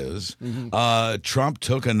all is Trump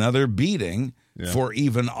took another beating for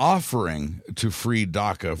even offering to free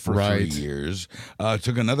DACA for 3 years.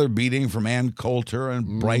 Took another beating from Ann Coulter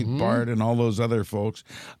and Breitbart and all those other folks.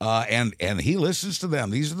 And he listens to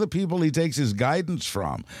them. These are the people he takes his guidance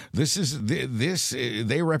from.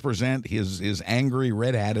 They represent his angry,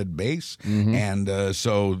 red-hatted base. And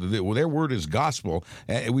so their word is gospel.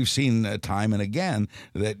 We've seen time and again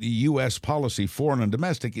that U.S. policy, foreign and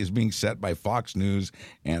domestic, is being set by Fox News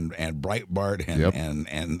and Breitbart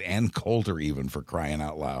and Coulter, even, for crying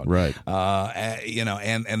out loud. Right.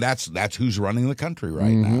 And that's who's running the country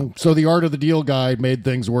right now. So the Art of the Deal guy made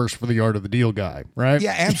things worse for the Art of the Deal guy, right?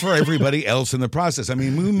 Yeah, and for everybody else in the process. I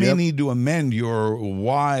mean, we may need to amend your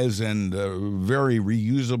wise and very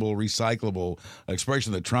reusable, recyclable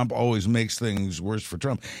expression that Trump always makes things worse for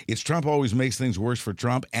Trump. It's Trump always makes things worse for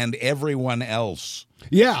Trump and everyone else.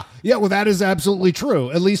 Yeah, well, that is absolutely true,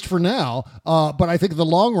 at least for now. But I think in the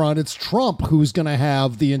long run, it's Trump who's going to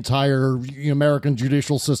have the entire American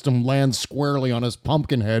judicial system land squarely on his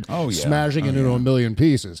pumpkin head, smashing it into a million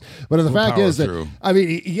pieces. But the fact is that, I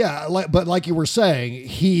mean, but like you were saying,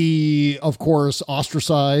 he, of course,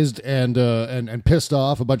 ostracized and pissed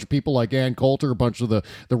off a bunch of people like Ann Coulter, a bunch of the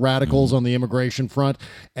radicals on the immigration front,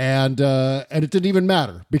 and it didn't even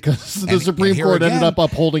matter because the Supreme Court ended up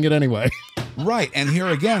upholding it anyway. Right, and here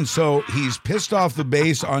again, so he's pissed off the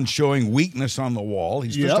base on showing weakness on the wall.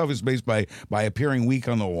 He's pissed off his base by appearing weak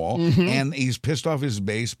on the wall, and he's pissed off his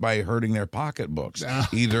base by hurting their pocketbooks,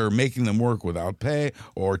 either making them work without pay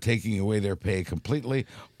or taking away their pay completely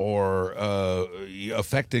or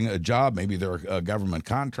affecting a job. Maybe they're a government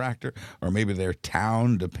contractor or maybe their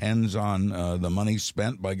town depends on the money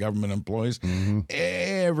spent by government employees.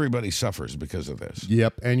 Everybody suffers because of this.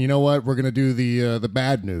 Yep, and you know what? We're going to do the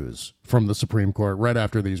bad news from the Supreme Court right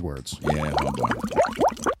after these words. Yeah, hold on.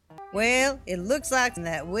 Well, it looks like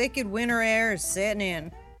that wicked winter air is setting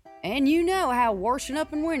in. And you know how washing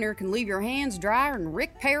up in winter can leave your hands drier than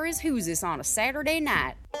Rick Perry's hoosies on a Saturday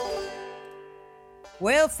night.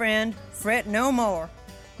 Well, friend, fret no more.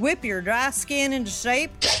 Whip your dry skin into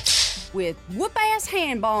shape with whoop-ass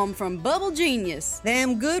hand balm from Bubble Genius.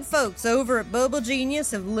 Them good folks over at Bubble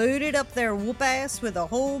Genius have loaded up their whoop-ass with a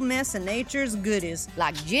whole mess of nature's goodies.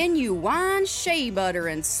 Like genuine shea butter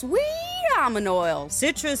and sweet almond oil,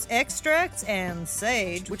 citrus extracts, and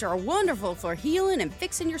sage, which are wonderful for healing and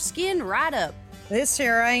fixing your skin right up. This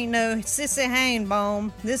here ain't no sissy hand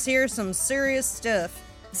balm. This here's some serious stuff.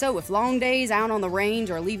 So if long days out on the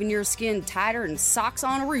range are leaving your skin tighter than socks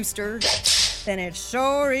on a rooster, then it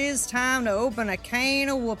sure is time to open a can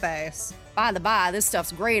of whoop-ass. By the by, this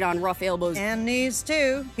stuff's great on rough elbows. And knees,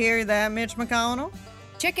 too. Hear that, Mitch McConnell?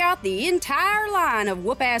 Check out the entire line of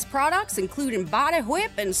whoop-ass products, including body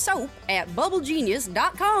whip and soap, at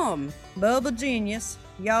BubbleGenius.com. Bubble Genius.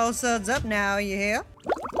 Y'all suds up now, you hear?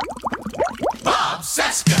 Bob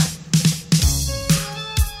Cesca.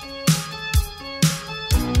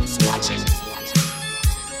 Watching.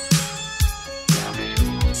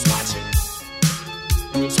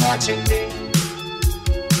 Who's watching me?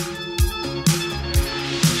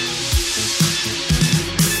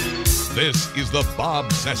 This is the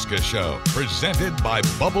Bob Cesca Show, presented by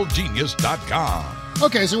BubbleGenius.com.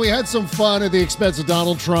 Okay, so we had some fun at the expense of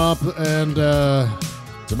Donald Trump, and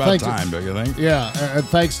it's about time, don't you think? Yeah, and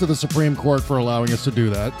thanks to the Supreme Court for allowing us to do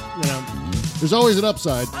that. You know, there's always an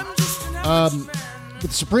upside. But the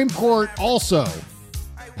Supreme Court also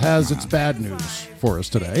has its bad news for us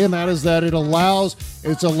today, and that is that it's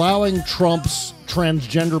allowing Trump's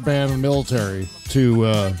transgender ban in the military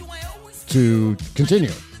to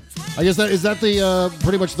continue. I guess is that the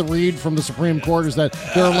pretty much the read from the Supreme Court is that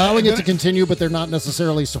they're allowing it to continue, but they're not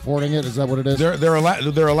necessarily supporting it. Is that what it is?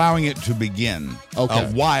 They're allowing it to begin. Okay.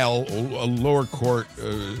 While lower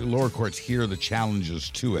courts hear the challenges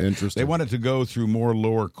to it. Interesting. They want it to go through more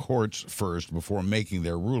lower courts first before making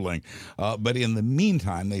their ruling. But in the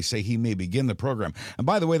meantime, they say he may begin the program. And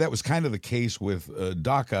by the way, that was kind of the case with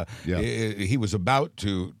DACA. Yeah. He was about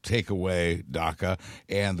to take away DACA,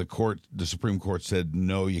 and the Supreme Court said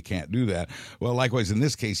no, you can't do that. Well, likewise, in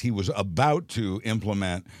this case, he was about to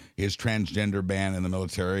implement his transgender ban in the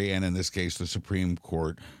military, and in this case, the Supreme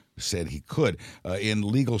Court said he could. In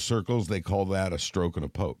legal circles, they call that a stroke and a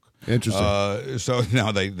poke. Interesting. So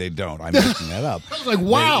no, they don't. I'm making that up. I was like,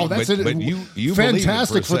 wow, but you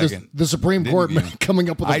fantastic for the Supreme Court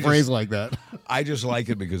coming up with a phrase like that. I just like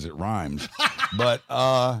it because it rhymes. But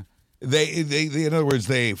They, in other words,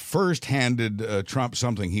 they first handed Trump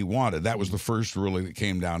something he wanted. That was the first ruling that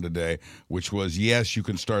came down today, which was, yes, you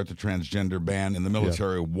can start the transgender ban in the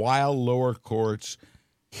military while lower courts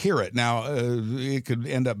hear it. Now, it could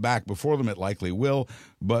end up back before them. It likely will,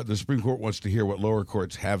 but the Supreme Court wants to hear what lower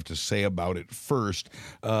courts have to say about it first.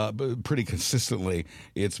 But pretty consistently,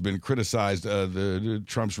 it's been criticized. The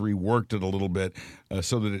Trump's reworked it a little bit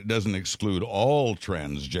so that it doesn't exclude all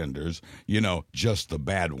transgenders. Just the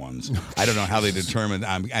bad ones. I don't know how they determine.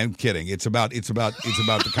 I'm kidding. It's about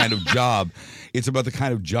the kind of job. It's about the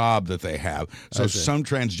kind of job that they have. So some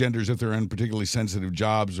transgenders, if they're in particularly sensitive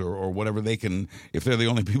jobs or whatever, they can. If they're the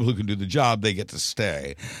only people who can do the job, they get to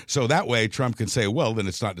stay. So that way, Trump can say, well, then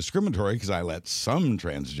it's not discriminatory because I let some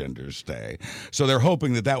transgenders stay. So they're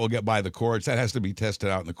hoping that will get by the courts. That has to be tested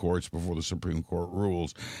out in the courts before the Supreme Court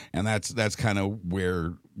rules, and that's kind of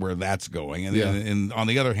where that's going. And on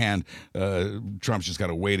the other hand, Trump's just got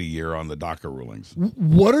to wait a year on the DACA rulings.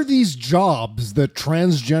 What are these jobs that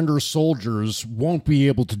transgender soldiers won't be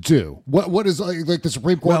able to do? What is like the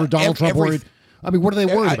Supreme Court or Donald Trump worried? I mean, what are they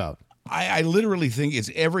worried about? I literally think it's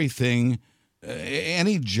everything,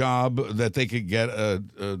 any job that they could get a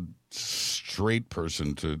straight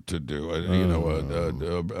person to do,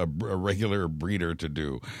 a regular breeder to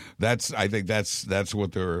do. I think that's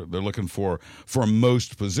what they're looking for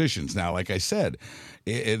most positions. Now, like I said,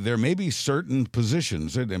 there may be certain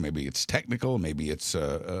positions. Maybe it's technical. Maybe it's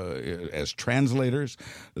as translators.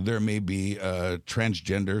 There may be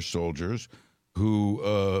transgender soldiers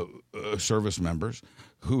who service members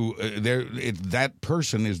who that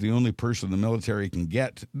person is the only person the military can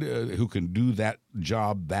get who can do that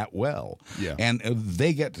job that well. Yeah. And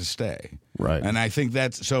they get to stay. Right. And I think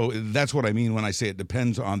that's what I mean when I say it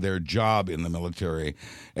depends on their job in the military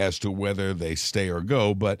as to whether they stay or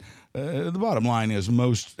go. But the bottom line is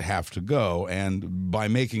most have to go. And by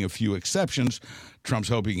making a few exceptions, Trump's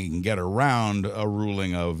hoping he can get around a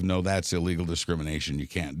ruling of, no, that's illegal discrimination. You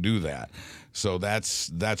can't do that. So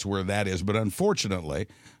that's where that is. But unfortunately,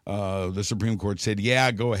 the Supreme Court said,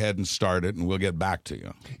 yeah, go ahead and start it, and we'll get back to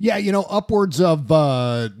you. Yeah, upwards of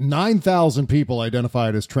 9,000 people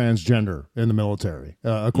identified as transgender in the military,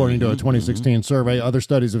 according to a 2016 survey. Other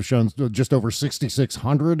studies have shown just over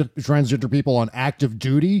 6,600 transgender people on active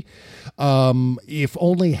duty. If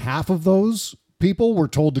only half of those people were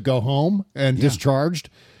told to go home and discharged,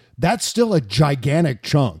 that's still a gigantic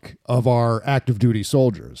chunk of our active duty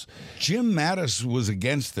soldiers. Jim Mattis was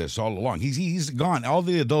against this all along. He's gone. All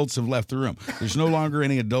the adults have left the room. There's no longer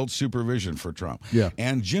any adult supervision for Trump. Yeah.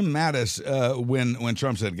 And Jim Mattis, when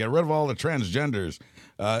Trump said, get rid of all the transgenders,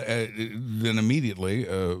 then immediately,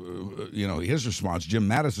 his response, Jim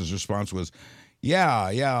Mattis's response was, yeah,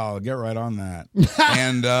 I'll get right on that.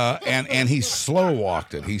 and he slow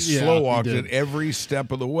walked it. He slow walked it every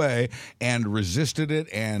step of the way and resisted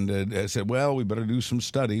it and said, well, we better do some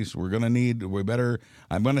studies.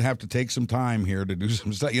 I'm going to have to take some time here to do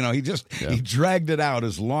some stuff. He dragged it out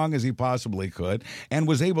as long as he possibly could and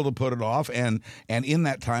was able to put it off. And in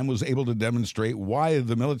that time was able to demonstrate why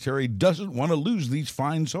the military doesn't want to lose these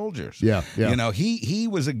fine soldiers. Yeah. He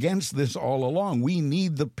was against this all along. We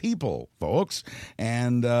need the people, folks.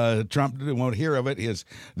 And Trump won't hear of it. Is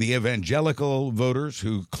the evangelical voters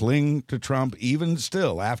who cling to Trump even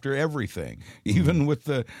still after everything, even with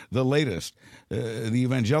the latest, the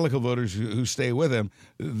evangelical voters who stay with him,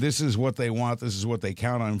 this is what they want. This is what they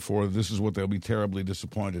count on him for. This is what they'll be terribly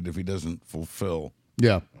disappointed if he doesn't fulfill.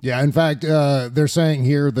 Yeah. In fact, they're saying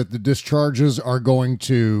here that the discharges are going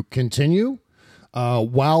to continue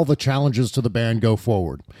while the challenges to the ban go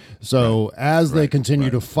forward. So as they continue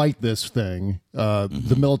to fight this thing,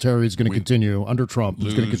 the military is going to continue under Trump.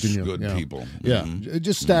 It's going to continue. Good people. Yeah,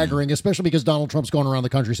 just staggering, especially because Donald Trump's going around the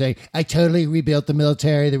country saying, I totally rebuilt the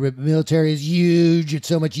military. The military is huge. It's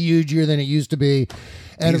so much huger than it used to be.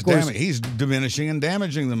 And of course, he's diminishing and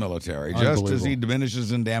damaging the military, just as he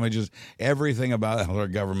diminishes and damages everything about our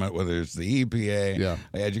government, whether it's the EPA,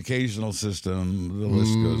 educational system, the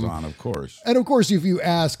list goes on, of course. And of course, if you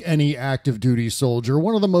ask any active duty soldier,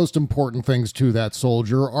 one of the most important things to that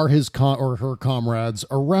soldier are his or her comrades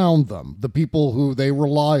around them, the people who they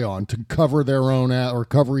rely on to cover their own or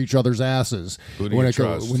cover each other's asses when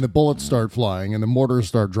the bullets start flying and the mortars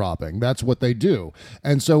start dropping. That's what they do.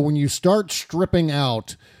 And so when you start stripping out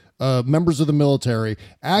members of the military,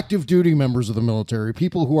 active duty members of the military,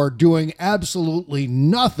 people who are doing absolutely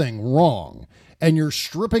nothing wrong, and you're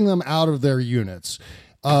stripping them out of their units,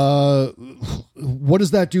 what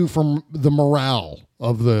does that do from the morale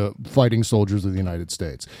of the fighting soldiers of the United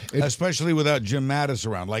States? Especially without Jim Mattis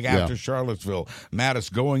around, like after Charlottesville,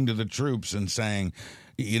 Mattis going to the troops and saying,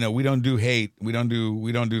 we don't do hate. We don't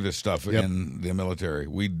do this stuff in the military.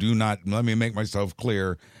 We do not. Let me make myself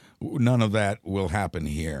clear. none of that will happen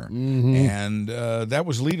here. And that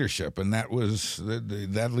was leadership, and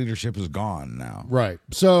that leadership is gone now. Right.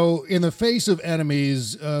 So, in the face of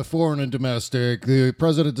enemies, foreign and domestic, the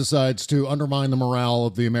president decides to undermine the morale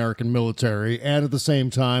of the American military, and at the same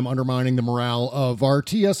time undermining the morale of our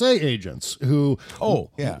TSA agents, who...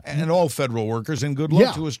 and all federal workers, and good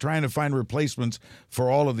luck to us trying to find replacements for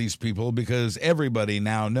all of these people, because everybody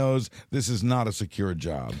now knows this is not a secure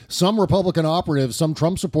job. Some Republican operatives, some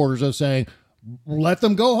Trump supporters are saying, let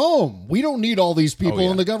them go home. We don't need all these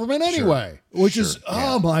people in the government anyway. Which is,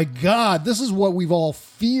 oh my God, this is what we've all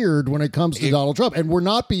feared when it comes to Donald Trump. And we're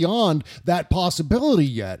not beyond that possibility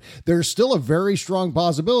yet. There's still a very strong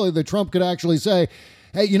possibility that Trump could actually say,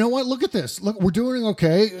 hey, you know what? Look at this. Look, we're doing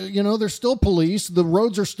okay. You know, there's still police. The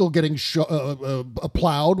roads are still getting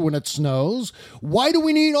plowed when it snows. Why do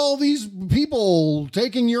we need all these people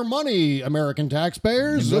taking your money, American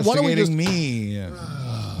taxpayers? Why don't we just... me.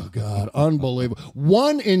 Oh, God. Unbelievable.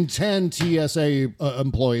 1 in 10 TSA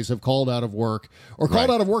employees have called out of work or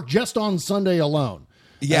called out of work just on Sunday alone.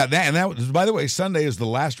 Yeah, that, by the way, Sunday is the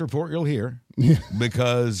last report you'll hear.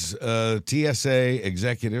 Because TSA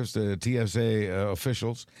executives, the TSA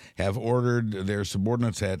officials have ordered their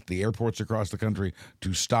subordinates at the airports across the country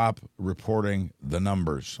to stop reporting the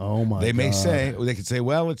numbers. Oh, my God. They can say,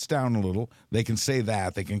 well, it's down a little. They can say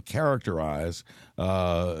that. They can characterize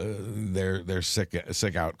their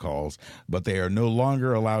sick out calls, but they are no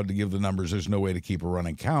longer allowed to give the numbers. There's no way to keep a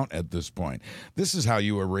running count at this point. This is how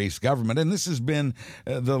you erase government, and this has been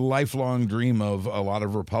the lifelong dream of a lot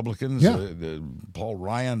of Republicans. Paul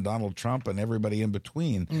Ryan, Donald Trump, and everybody in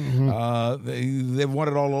between. They've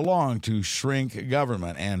wanted all along to shrink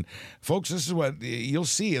government. And, folks, this is what you'll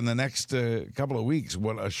see in the next couple of weeks,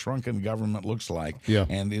 what a shrunken government looks like. Yeah.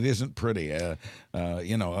 And it isn't pretty.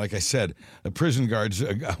 Like I said, the prison guards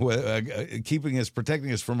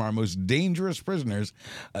protecting us from our most dangerous prisoners,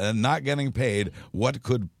 not getting paid. What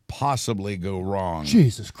could possibly go wrong?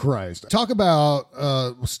 Jesus Christ. Talk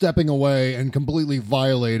about stepping away and completely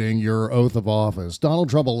violating your oath of office. Donald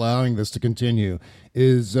Trump allowing this to continue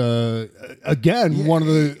is again one of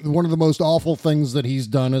the most awful things that he's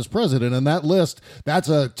done as president. And that's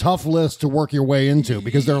a tough list to work your way into,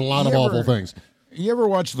 because there are a lot of awful things. You ever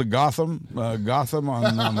watch the Gotham on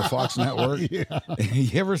the Fox network?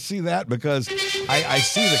 You ever see that? Because I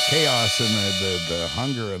see the chaos and the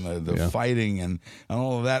hunger and the fighting and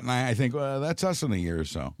all of that, and I think, well, that's us in a year or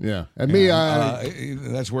so. Yeah, and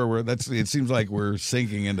that's where it seems like we're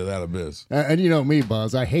sinking into that abyss. And you know me,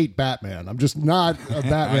 Buzz, I hate Batman. I'm just not a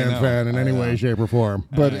Batman fan in any way, shape, or form.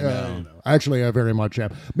 But actually, I very much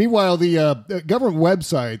am. Meanwhile, the government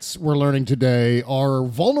websites, we're learning today, are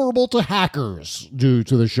vulnerable to hackers due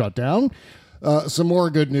to the shutdown. Some more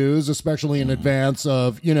good news, especially in advance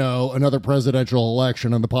of, another presidential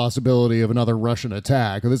election and the possibility of another Russian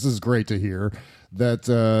attack. This is great to hear that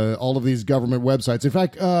all of these government websites. In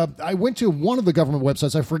fact, I went to one of the government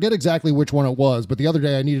websites. I forget exactly which one it was, but the other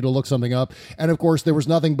day I needed to look something up. And, of course, there was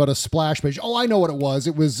nothing but a splash page. Oh, I know what it was.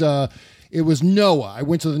 It was NOAA. I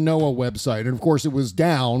went to the NOAA website, and of course it was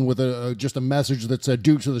down with just a message that said,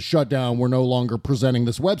 due to the shutdown, we're no longer presenting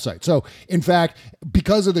this website. So, in fact,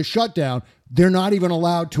 because of the shutdown, they're not even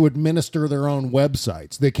allowed to administer their own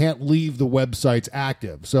websites. They can't leave the websites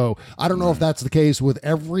active. So I don't know if that's the case with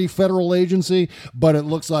every federal agency, but it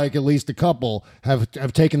looks like at least a couple have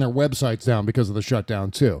taken their websites down because of the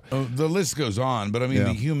shutdown too. The list goes on, but I mean,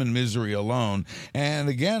 the human misery alone. And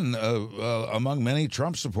again, among many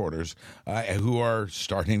Trump supporters who are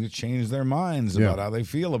starting to change their minds about how they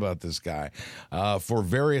feel about this guy for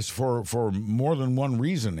more than one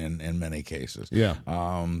reason in many cases. Yeah.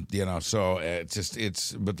 So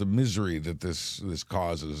but the misery that this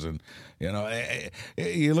causes, and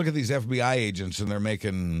you look at these FBI agents and they're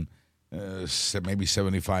making maybe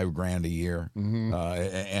 $75,000 a year,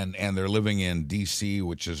 and they're living in D.C.,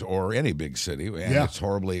 or any big city, and it's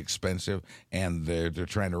horribly expensive, and they're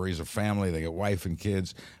trying to raise a family. They got wife and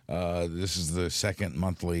kids. This is the second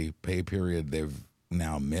monthly pay period they've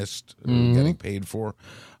now missed getting paid for.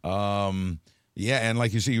 And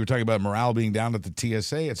like you see, you were talking about morale being down at the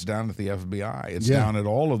TSA. It's down at the FBI. It's down at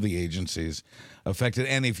all of the agencies affected.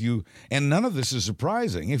 And none of this is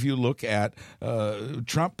surprising. If you look at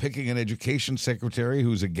Trump picking an education secretary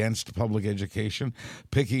who's against public education,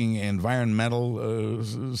 picking environmental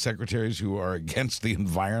secretaries who are against the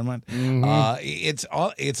environment, it's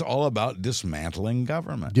all about dismantling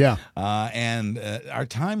government. Yeah. And our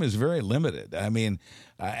time is very limited. I mean,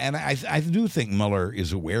 and I do think Mueller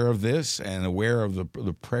is aware of this and aware of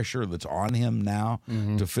the pressure that's on him now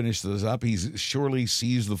to finish this up. He surely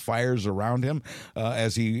sees the fires around him.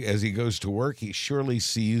 as he goes to work, he surely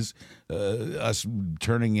sees us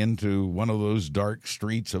turning into one of those dark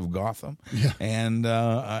streets of Gotham. Yeah. And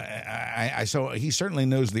so he certainly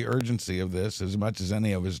knows the urgency of this as much as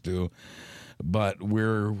any of us do. But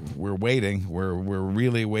we're waiting. We're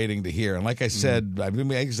really waiting to hear. And like I said, like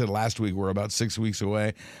I said last week, we're about 6 weeks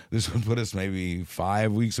away. This would put us maybe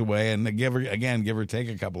 5 weeks away, and give or take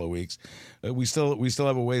a couple of weeks. We still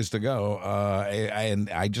have a ways to go.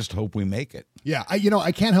 And I just hope we make it. Yeah,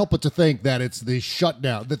 I can't help but to think that it's the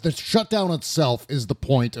shutdown, that the shutdown itself is the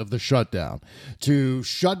point of the shutdown, to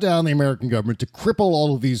shut down the American government, to cripple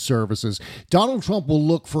all of these services. Donald Trump will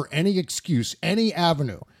look for any excuse, any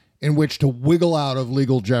avenue in which to wiggle out of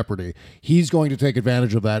legal jeopardy. He's going to take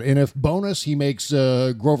advantage of that. And if bonus, he makes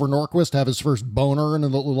Grover Norquist have his first boner in the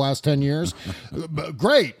last 10 years,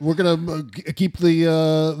 great. We're going to keep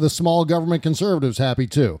the small government conservatives happy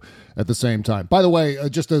too at the same time. By the way,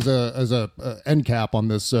 just as a end cap on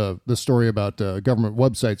this story about government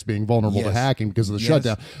websites being vulnerable to hacking because of the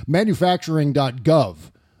shutdown, manufacturing.gov.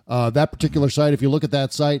 That particular site, if you look at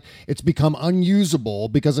that site, it's become unusable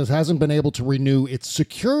because it hasn't been able to renew its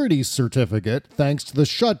security certificate thanks to the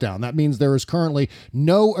shutdown. That means there is currently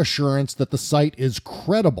no assurance that the site is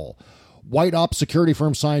credible. White Ops security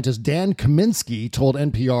firm scientist Dan Kaminsky told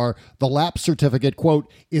NPR the lapse certificate,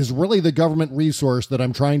 quote, is really the government resource that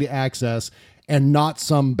I'm trying to access and not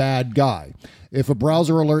some bad guy. If a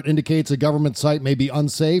browser alert indicates a government site may be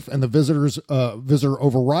unsafe and the visitor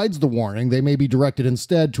overrides the warning, they may be directed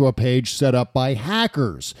instead to a page set up by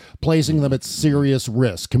hackers, placing them at serious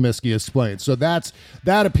risk, Kaminsky explained. So that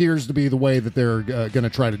appears to be the way that they're going to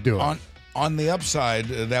try to do it. On the upside,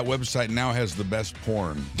 that website now has the best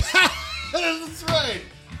porn. That's right.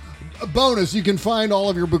 A bonus, you can find all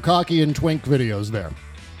of your Bukkake and Twink videos there.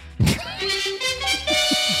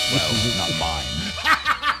 Well, not mine.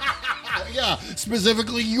 Yeah,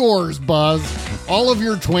 specifically yours, Buzz. All of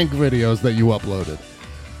your Twink videos that you uploaded.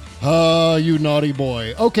 You naughty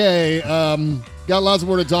boy. Okay, got lots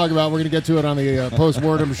more to talk about. We're going to get to it on the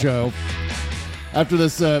post-mortem show. After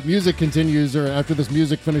this music continues, or after this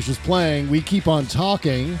music finishes playing, we keep on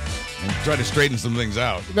talking. And try to straighten some things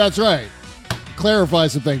out. That's right. Clarify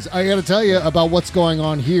some things. I got to tell you about what's going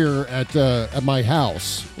on here at my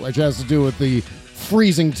house, which has to do with the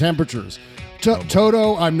freezing temperatures.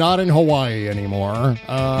 Toto, I'm not in Hawaii anymore.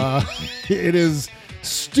 It is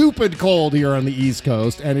stupid cold here on the East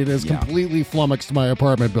Coast, and it has completely flummoxed my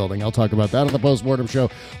apartment building. I'll talk about that on the postmortem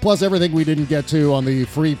show, plus everything we didn't get to on the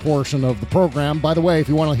free portion of the program. By the way, if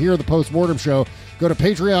you want to hear the postmortem show, go to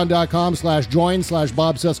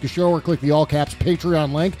patreon.com/join/Bob Cesca Show or click the all caps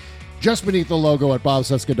Patreon link just beneath the logo at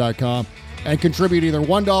bobcesca.com and contribute either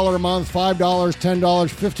 $1 a month, $5,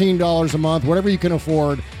 $10, $15 a month, whatever you can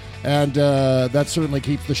afford. And that certainly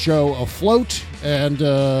keeps the show afloat, and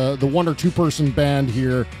the one or two person band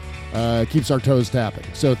here keeps our toes tapping.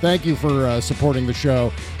 So thank you for supporting the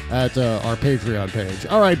show at our Patreon page.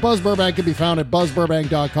 All right, Buzz Burbank can be found at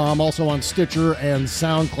buzzburbank.com, also on Stitcher and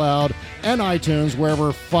SoundCloud and iTunes,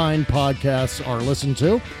 wherever fine podcasts are listened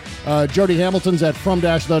to. Jody Hamilton's at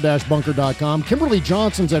from-the-bunker.com. Kimberly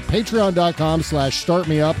Johnson's at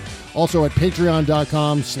patreon.com/startmeup. Also at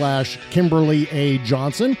patreon.com/Kimberly A.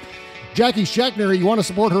 Johnson. Jackie Schechner, you want to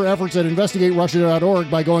support her efforts at investigaterussia.org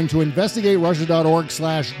by going to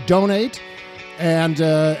investigaterussia.org/donate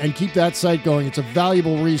and keep that site going. It's a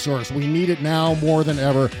valuable resource. We need it now more than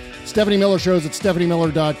ever. Stephanie Miller shows at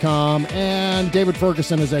stephaniemiller.com, and David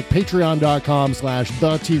Ferguson is at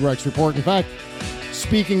patreon.com/the T-Rex Report. In fact,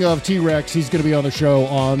 speaking of T-Rex, he's going to be on the show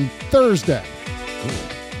on Thursday.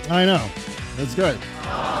 I know. That's good.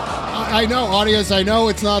 I know, audience. I know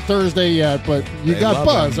it's not Thursday yet, but you got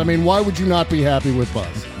Buzz. I mean, why would you not be happy with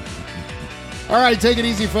Buzz? All right, take it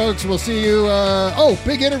easy, folks. We'll see you.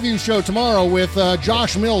 Big interview show tomorrow with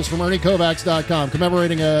Josh Mills from ErnieKovacs.com,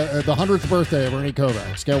 commemorating the 100th birthday of Ernie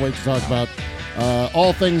Kovacs. Can't wait to talk about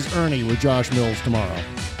all things Ernie with Josh Mills tomorrow.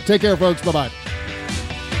 Take care, folks. Bye-bye.